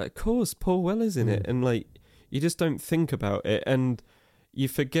kind of like, of course, Paul Weller's in it, and like you just don't think about it, and you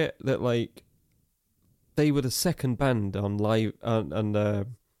forget that like they were the second band on Live Aid.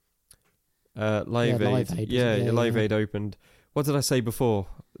 Live Aid opened. What did I say before?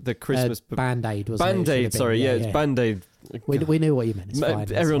 The Christmas... Band-Aid, wasn't it? Band-Aid, sorry. It's Band-Aid. We knew what you meant. It's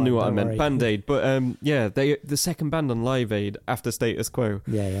fine. Everyone knew what I meant. Band-Aid. But, the second band on Live Aid after Status Quo.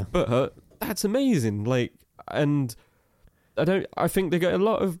 Yeah. But that's amazing. Like, and I think they got a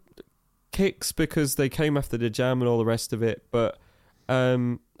lot of kicks because they came after the jam and all the rest of it. But...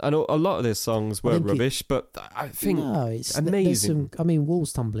 I know a lot of their songs were rubbish, but I think it's amazing.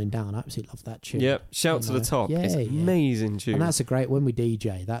 Walls Tumbling Down. I absolutely love that tune. Yep, Shout to the Top. It's an amazing tune. And that's a great, when we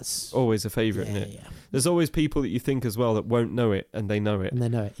DJ, that's... always a favourite, isn't it? Yeah. There's always people that you think as well that won't know it, and they know it.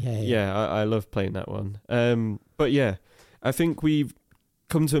 Yeah, I love playing that one. But yeah, I think we've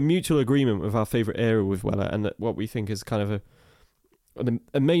come to a mutual agreement with our favourite era with Weller, and that what we think is kind of an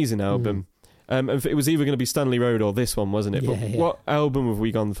amazing album. And it was either going to be Stanley Road or this one, wasn't it? What album have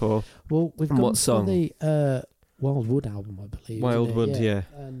we gone for? Well, we've gone for the Wildwood album, I believe. Wildwood, yeah.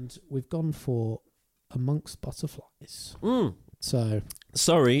 And we've gone for Amongst Butterflies. So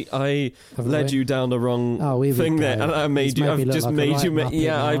sorry, I led you down the wrong thing there, and I made you. I've just made you.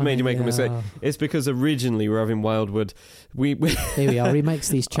 I've made you make a mistake. It's because originally we're having Wildwood. Here we are. He makes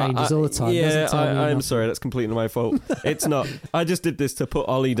these changes all the time. Yeah, I'm sorry. That's completely my fault. It's not. I just did this to put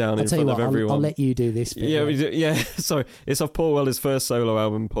Ollie down in front of everyone. I'll let you do this bit. Yeah. Sorry. It's off Paul Weller's first solo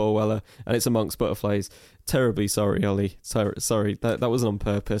album, Paul Weller, and it's Amongst Butterflies. Terribly sorry, Ollie. Sorry. That wasn't on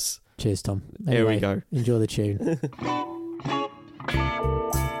purpose. Cheers, Tom. Anyway, here we go. Enjoy the tune.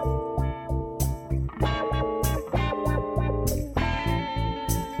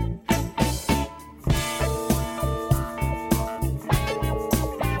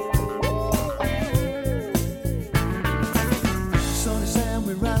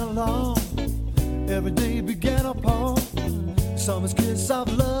 Every day began upon summer's kiss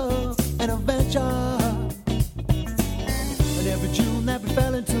of love and adventure. And every June that we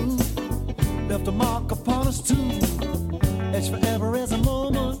fell into left a mark upon us too. As forever as a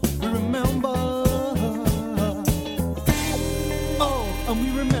moment we remember. Oh, and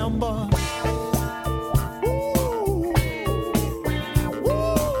we remember.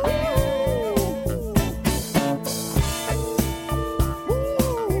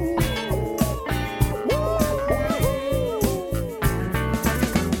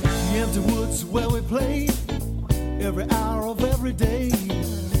 empty woods where we played every hour of every day.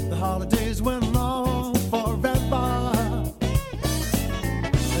 The holidays went on forever.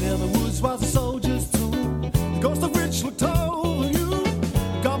 And in the woods was a soldier's tomb. The ghost of which looked over you.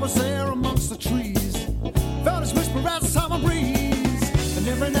 God was there amongst the trees. Felt his whisper as the summer breeze. And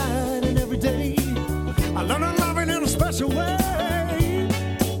every night and every day I learned to love it in a special way.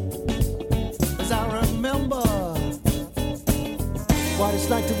 As I remember what it's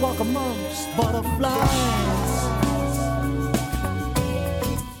like to walk amongst butterflies.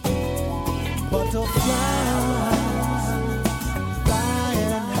 Butterflies,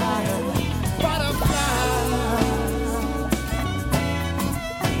 flying high. Butterflies,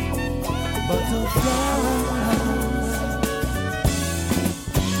 butterflies.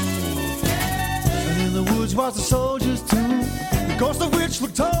 And in the woods was a soldier's tomb, the ghost of which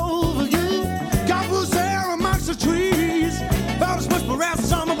looked over you. God was there amongst the trees. Felt his whisper as the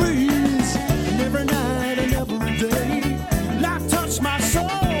summer breeze. And every night and every day, life touched my soul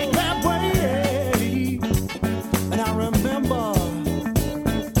that way. And I remember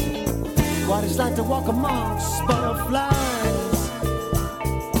what it's like to walk amongst butterflies.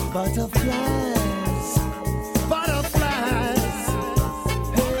 Butterflies, butterflies.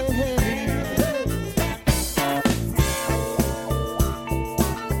 Hey, hey, hey.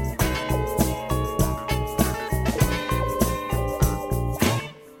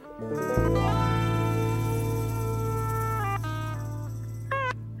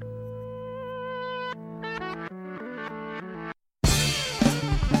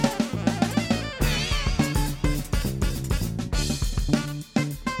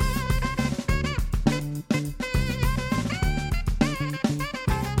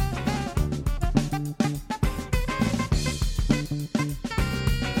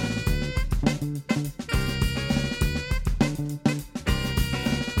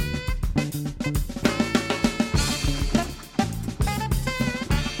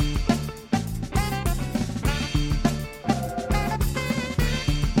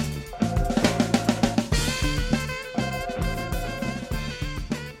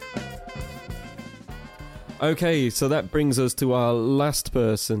 Okay, so that brings us to our last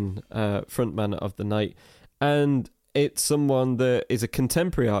person, frontman of the night, and it's someone that is a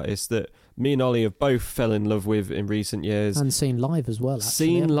contemporary artist that me and Ollie have both fell in love with in recent years. And seen live as well, actually.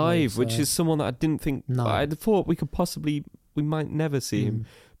 Seen live, which is someone that I didn't think... No. I thought we might never see him.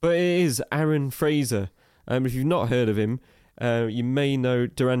 But it is Aaron Fraser. If you've not heard of him, you may know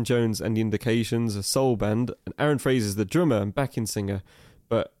Duran Jones and the Indications, a soul band. And Aaron Fraser's the drummer and backing singer.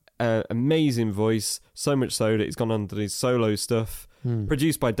 But amazing voice, so much so that he's gone on to his solo stuff.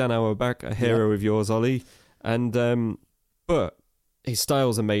 Produced by Dan Auerbach, a hero of yours, Ollie. And but his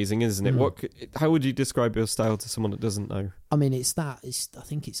style's amazing, isn't it? How would you describe your style to someone that doesn't know? I mean, I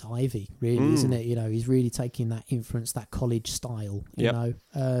think it's Ivy, really, isn't it? You know, he's really taking that influence, that college style. You know,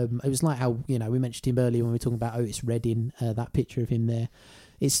 it was like how we mentioned him earlier when we were talking about Otis Redding, that picture of him there.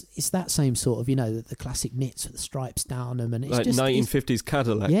 It's that same sort of, the classic knits with the stripes down them, and it's like just 1950s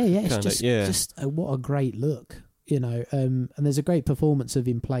Cadillac. It's just what a great look, and there's a great performance of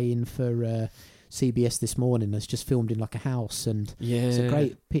him playing for CBS this morning. It's just filmed in like a house, and there's a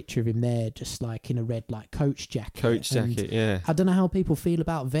great picture of him there, just like in a red coach jacket. I don't know how people feel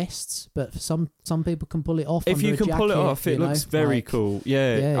about vests, but for some people can pull it off. If you can pull it off, it looks very cool.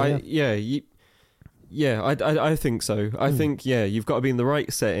 I think so. I think, you've got to be in the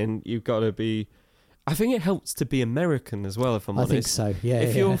right setting. You've got to be... I think it helps to be American as well, if I'm honest. I think so,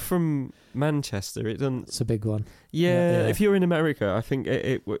 If you're from Manchester, it doesn't... It's a big one. If you're in America, I think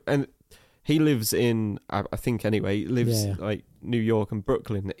it and he lives in... I think, anyway, he lives like New York and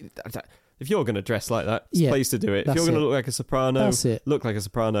Brooklyn. If you're going to dress like that, it's a place to do it. If you're going to look like a soprano, look like a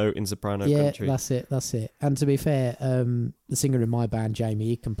soprano in soprano country. That's it. And to be fair, the singer in my band, Jamie,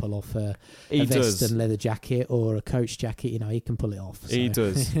 he can pull off a vest and leather jacket or a coach jacket. He can pull it off. So. He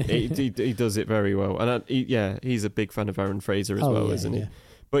does. he does it very well. And he's a big fan of Aaron Fraser as well, isn't he?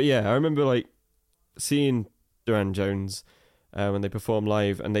 But I remember seeing Duran Jones when they performed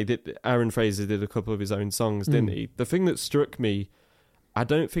live, and Aaron Fraser did a couple of his own songs, didn't he? The thing that struck me, I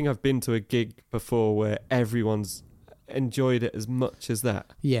don't think I've been to a gig before where everyone's enjoyed it as much as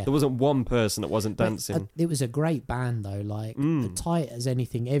that. Yeah. There wasn't one person that wasn't dancing. It was a great band, though. Tight as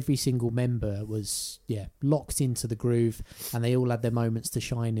anything. Every single member was, locked into the groove, and they all had their moments to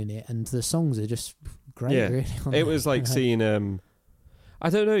shine in it. And the songs are just great, really. It was like seeing... I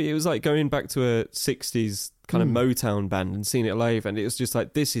don't know, it was like going back to a 60s kind of Motown band and seeing it live, and it was just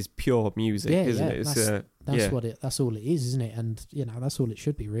like, this is pure music, isn't it? That's all it is, isn't it? And, that's all it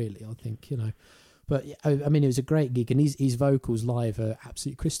should be, really, I think, But I mean, it was a great gig, and his vocals live are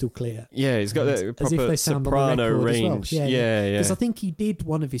absolutely crystal clear. Yeah, he's got that proper soprano range. Well. Yeah. Because I think he did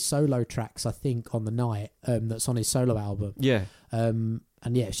one of his solo tracks, I think, on the night that's on his solo album. Yeah. And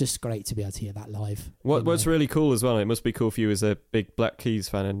yeah, it's just great to be able to hear that live. What's really cool as well, it must be cool for you as a big Black Keys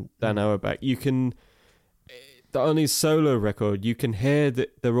fan and Dan Auerbach, you can, on his solo record, you can hear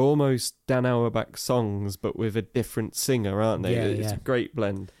that they're almost Dan Auerbach songs, but with a different singer, aren't they? It's a great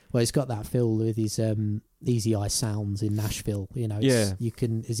blend. Well, he's got that feel with his Easy Eye Sounds in Nashville. You know, you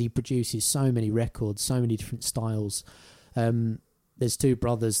can, as he produces so many records, so many different styles. There's two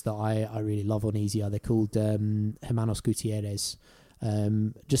brothers that I really love on Easy Eye. They're called Hermanos Gutierrez.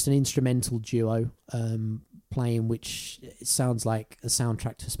 Just an instrumental duo playing, which it sounds like a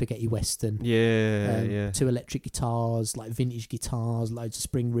soundtrack to a spaghetti western. Two electric guitars, like vintage guitars, loads of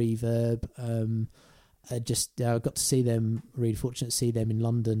spring reverb. I got to see them, really fortunate to see them in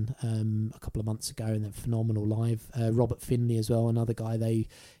London a couple of months ago, and they're phenomenal live. Robert Finley as well, another guy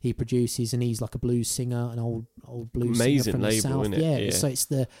he produces, and he's like a blues singer, an old blues singer from the South. Isn't it? Yeah, so it's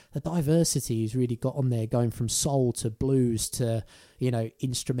the diversity he's really got on there, going from soul to blues to, you know,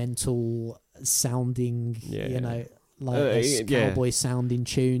 instrumental sounding, like cowboy sounding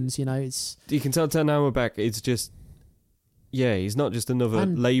tunes. You know, it's, you can tell Dan Auerbach, it's just, he's not just another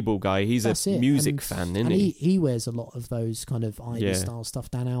label guy. He's a music fan, isn't he? He wears a lot of those kind of Ivy style stuff,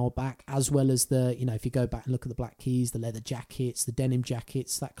 Dan Auerbach, as well as the, you know, if you go back and look at the Black Keys, the leather jackets, the denim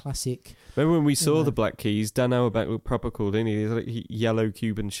jackets, that classic. Remember when we saw the Black Keys, Dan Auerbach looked proper cool, didn't he? He had a yellow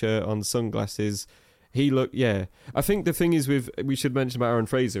Cuban shirt on, sunglasses. He looked, I think the thing is we should mention about Aaron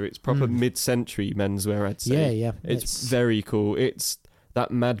Fraser, it's proper mid-century menswear, I'd say. Yeah. It's very cool. It's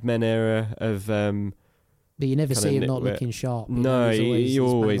that Mad Men era of... but you never see him not looking sharp. No, he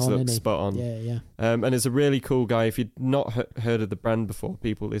always looks spot on. Yeah. And it's a really cool guy. If you'd not heard of the brand before,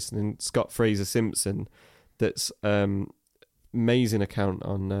 people listening, Scott Fraser Simpson, that's amazing account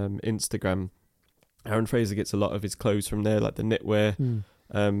on Instagram. Aaron Fraser gets a lot of his clothes from there, like the knitwear.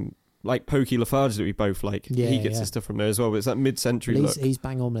 Like Pokey Lafarge that we both like. He gets his stuff from there as well, but it's that mid-century look. He's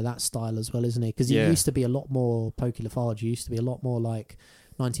bang on with that style as well, isn't he? Because he used to be a lot more, Pokey Lafarge used to be a lot more like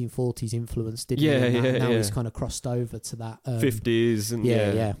 1940s influence, didn't he? Now he's kind of crossed over to that 50s and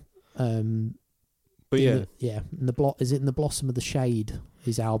but and is it In the Blossom of the Shade,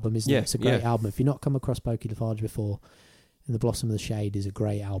 his album, isn't it? It's a great album. If you've not come across Pokey Lafarge before, In the Blossom of the Shade is a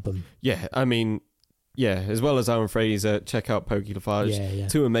great album. I mean, as well as Aaron Fraser, check out Pokey Lafarge.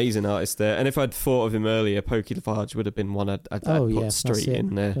 Two amazing artists there. And if I'd thought of him earlier, Pokey Lafarge would have been one I'd put straight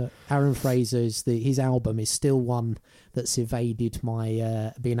in there. But Aaron Fraser's, his album is still one that's evaded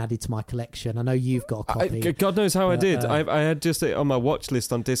my being added to my collection. I know you've got a copy. God knows how I did. I had just it on my watch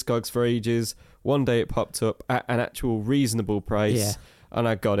list on Discogs for ages. One day it popped up at an actual reasonable price, and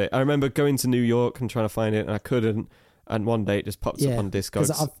I got it. I remember going to New York and trying to find it, and I couldn't. And one day it just pops up on Discogs.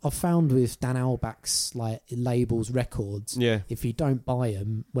 Because I've found with Dan Auerbach's like labels, records, if you don't buy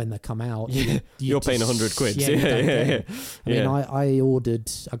them when they come out, you're paying 100 quid. I mean,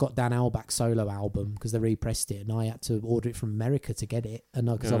 I got Dan Auerbach's solo album because they repressed it, and I had to order it from America to get it, and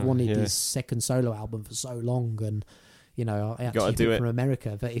because I've wanted his second solo album for so long, and you know, I had to get it from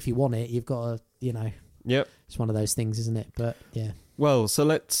America. But if you want it, you've got to, you know. Yep. It's one of those things, isn't it? But yeah. Well, so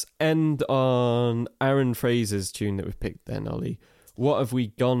let's end on Aaron Fraser's tune that we've picked then, Ollie. What have we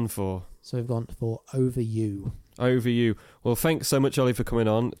gone for? So we've gone for Over You. Over You. Well, thanks so much, Ollie, for coming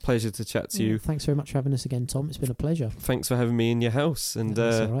on. Pleasure to chat to you. Thanks very much for having us again, Tom. It's been a pleasure. Thanks for having me in your house. And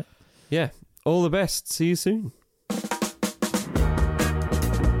that's all right. Yeah, all the best. See you soon.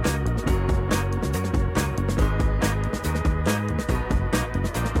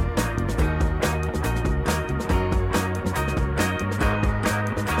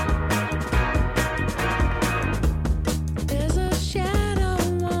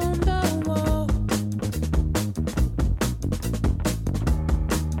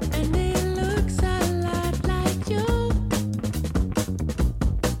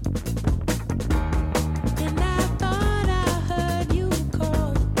 And I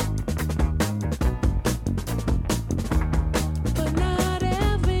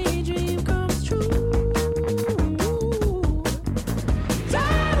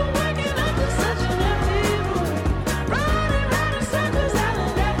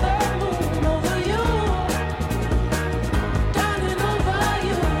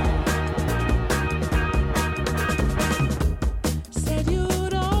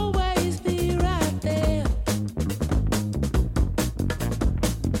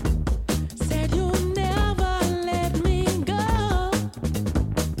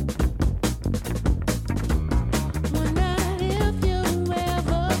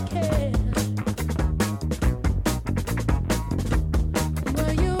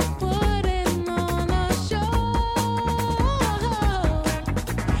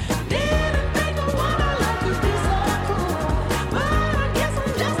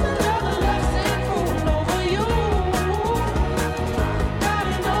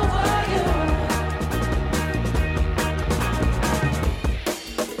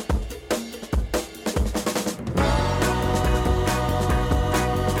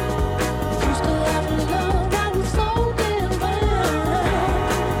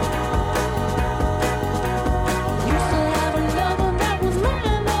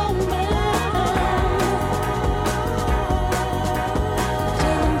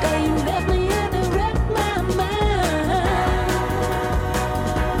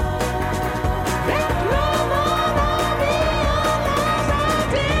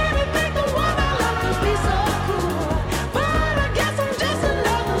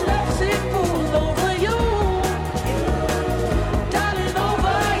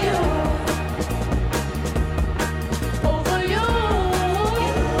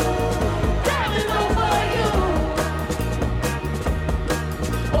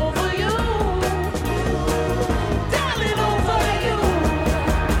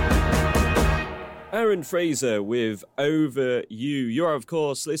Aaron Fraser with Over You. You're, of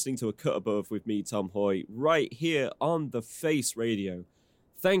course, listening to A Cut Above with me, Tom Hoy, right here on The Face Radio.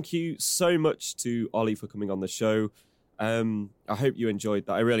 Thank you so much to Ollie for coming on the show. I hope you enjoyed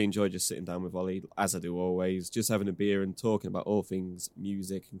that. I really enjoyed just sitting down with Ollie, as I do always, just having a beer and talking about all things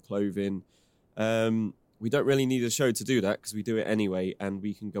music and clothing. We don't really need a show to do that because we do it anyway, and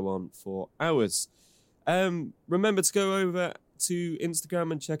we can go on for hours. Remember to go over to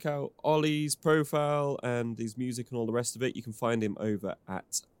Instagram and check out Ollie's profile and his music and all the rest of it. You can find him over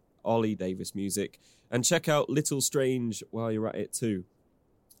at Ollie Davis Music, and check out Little Strange while you're at it too.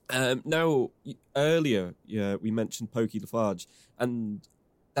 Now, earlier, we mentioned Pokey Lafarge, and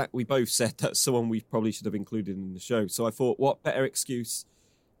that we both said that's someone we probably should have included in the show. So I thought, what better excuse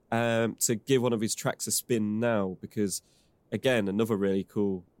to give one of his tracks a spin now, because, again, another really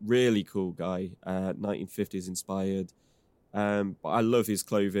cool guy, 1950s inspired. But I love his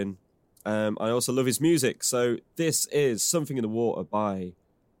clothing. I also love his music. So this is Something in the Water by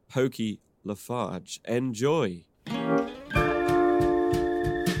Pokey Lafarge. Enjoy.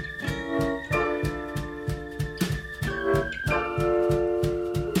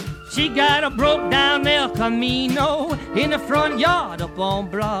 She got a broke down El Camino in the front yard up on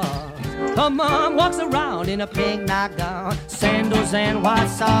Broad. Her mom walks around in a pink nightgown, sandals and white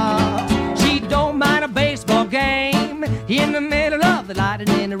socks. She don't mind a baseball game in the middle of the light and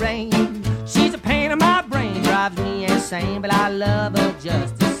in the rain. She's a pain in my brain, drives me insane, but I love her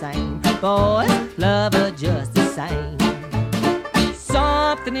just the same. Boys, love her just the same.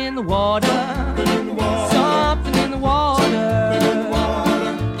 Something in the water, something in the water.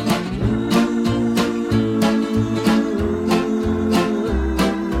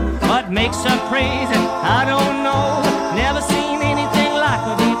 What makes her crazy, I don't know. Never seen anything like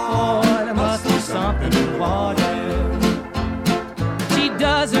her before. There must be something in the water. She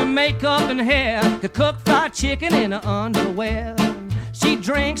does her makeup and hair, to cook fried chicken in her underwear. She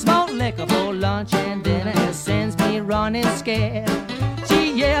drinks malt liquor for lunch and dinner and sends me running scared.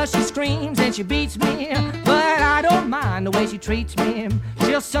 She yells, she screams, and she beats me, but I don't mind the way she treats me.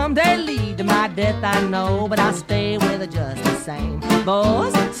 She'll someday lead to my death, I know, but I stay with her just the same.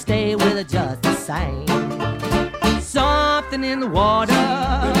 Boys, stay with her just the same. Something in the water,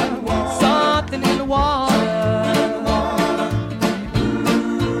 something in the water.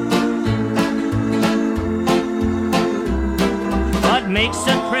 What makes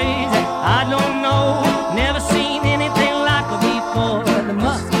her crazy, I don't know. Never seen anything like her before. There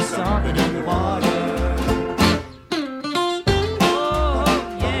must be something in the water. Oh,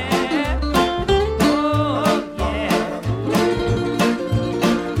 yeah. Oh, yeah.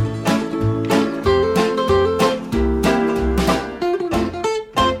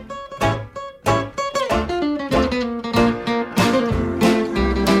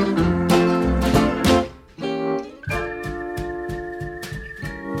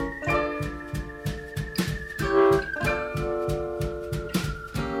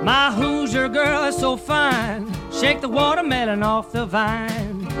 My Hoosier girl is so fine. Shake the watermelon off the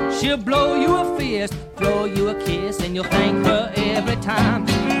vine. She'll blow you a fist, throw you a kiss, and you'll thank her every time.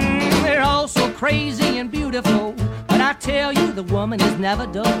 They're all so crazy and beautiful, but I tell you, the woman is never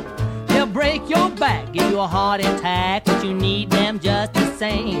dull. They'll break your back, give you a heart attack, but you need them just the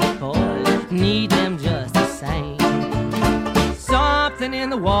same. Boy, need them just the same. Something in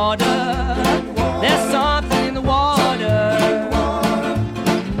the water. There's something in the water.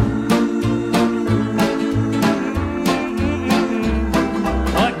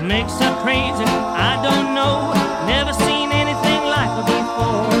 Makes her crazy, I don't know. Never seen anything like her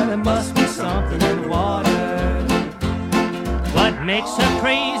before. There must be something in the water. What makes her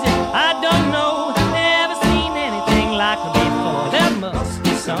crazy, I don't know. Never seen anything like her before. There must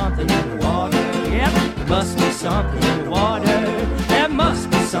be something in the water. Yep, there must be something in the water. There must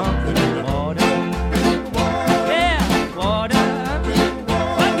be something in the water. Yeah, water.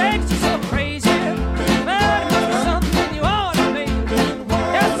 What makes you so crazy? Well, there must be something in your water, baby.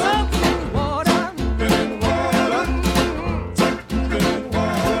 There's something in the water.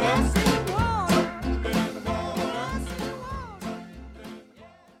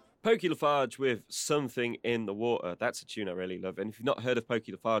 Pokey Lafarge with Something in the Water. That's a tune I really love. And if you've not heard of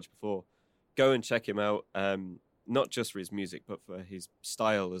Pokey Lafarge before, go and check him out. Not just for his music, but for his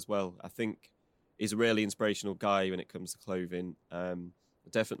style as well. I think he's a really inspirational guy when it comes to clothing.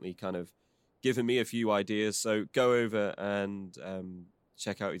 Definitely kind of given me a few ideas. So go over and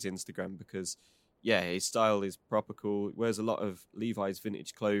check out his Instagram because, yeah, his style is proper cool. He wears a lot of Levi's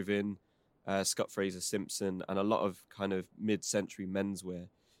vintage clothing, Scott Fraser Simpson, and a lot of kind of mid-century menswear.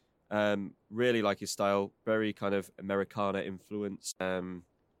 Really like his style. Very kind of Americana influence.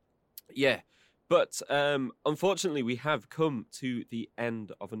 Yeah. But unfortunately, we have come to the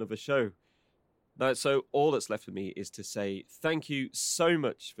end of another show. So all that's left for me is to say thank you so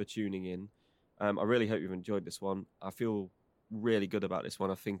much for tuning in. I really hope you've enjoyed this one. I feel really good about this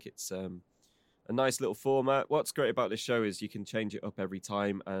one. I think it's a nice little format. What's great about this show is you can change it up every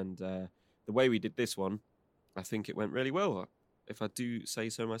time. And the way we did this one, I think it went really well. If I do say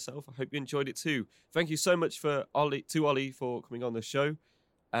so myself, I hope you enjoyed it too. Thank you so much to Ollie for coming on the show.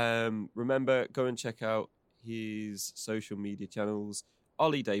 Remember, go and check out his social media channels,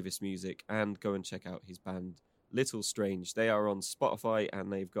 Ollie Davis Music, and go and check out his band Little Strange. They are on Spotify and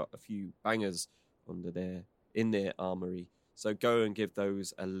they've got a few bangers in their armory. So go and give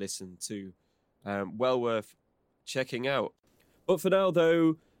those a listen too. Well worth checking out. But for now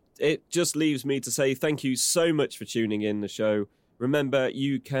though, it just leaves me to say thank you so much for tuning in the show. Remember,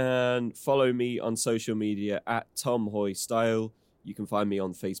 you can follow me on social media at Tom Hoy Style. You can find me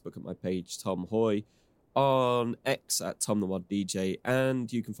on Facebook at my page, Tom Hoy. On X at Tom the Mod DJ,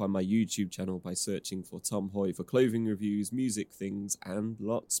 and you can find my YouTube channel by searching for Tom Hoy for clothing reviews, music things, and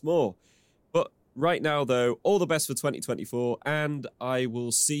lots more. But right now, though, all the best for 2024, and I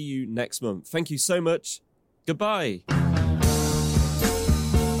will see you next month. Thank you so much. Goodbye.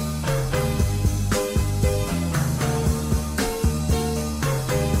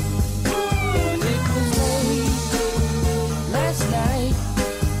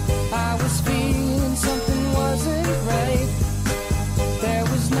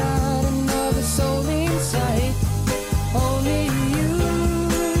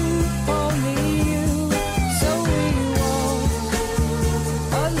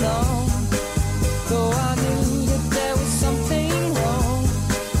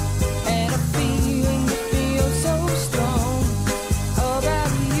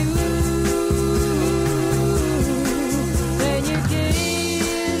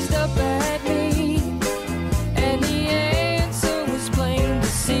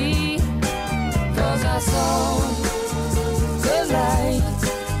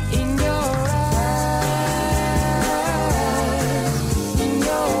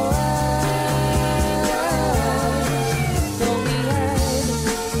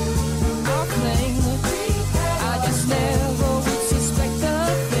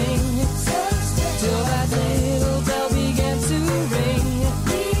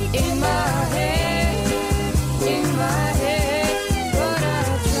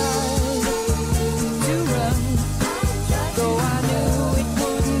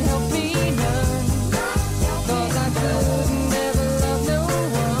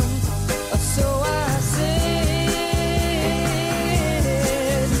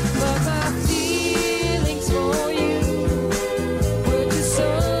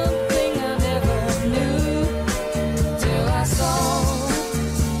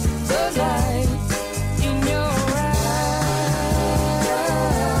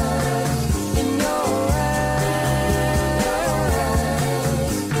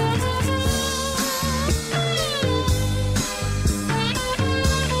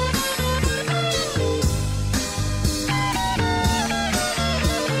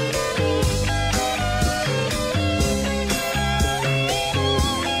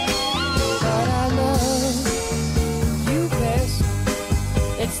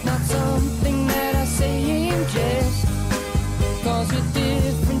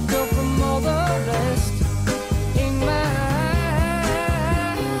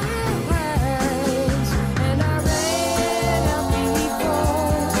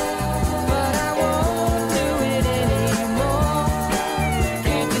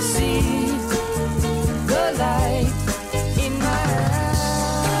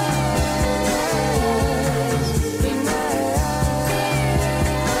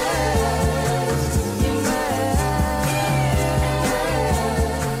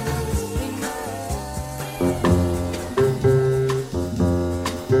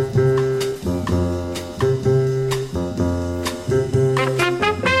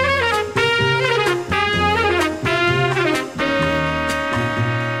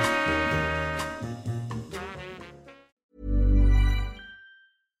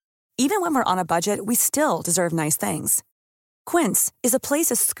 Even when we're on a budget, we still deserve nice things. Quince is a place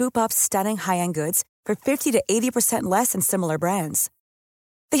to scoop up stunning high-end goods for 50 to 80% less than similar brands.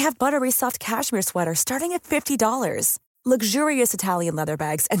 They have buttery soft cashmere sweaters starting at $50, luxurious Italian leather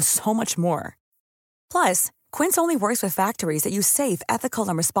bags, and so much more. Plus, Quince only works with factories that use safe, ethical,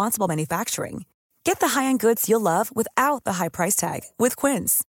 and responsible manufacturing. Get the high-end goods you'll love without the high price tag with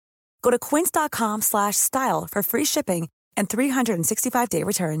Quince. Go to quince.com/style for free shipping and 365-day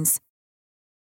returns.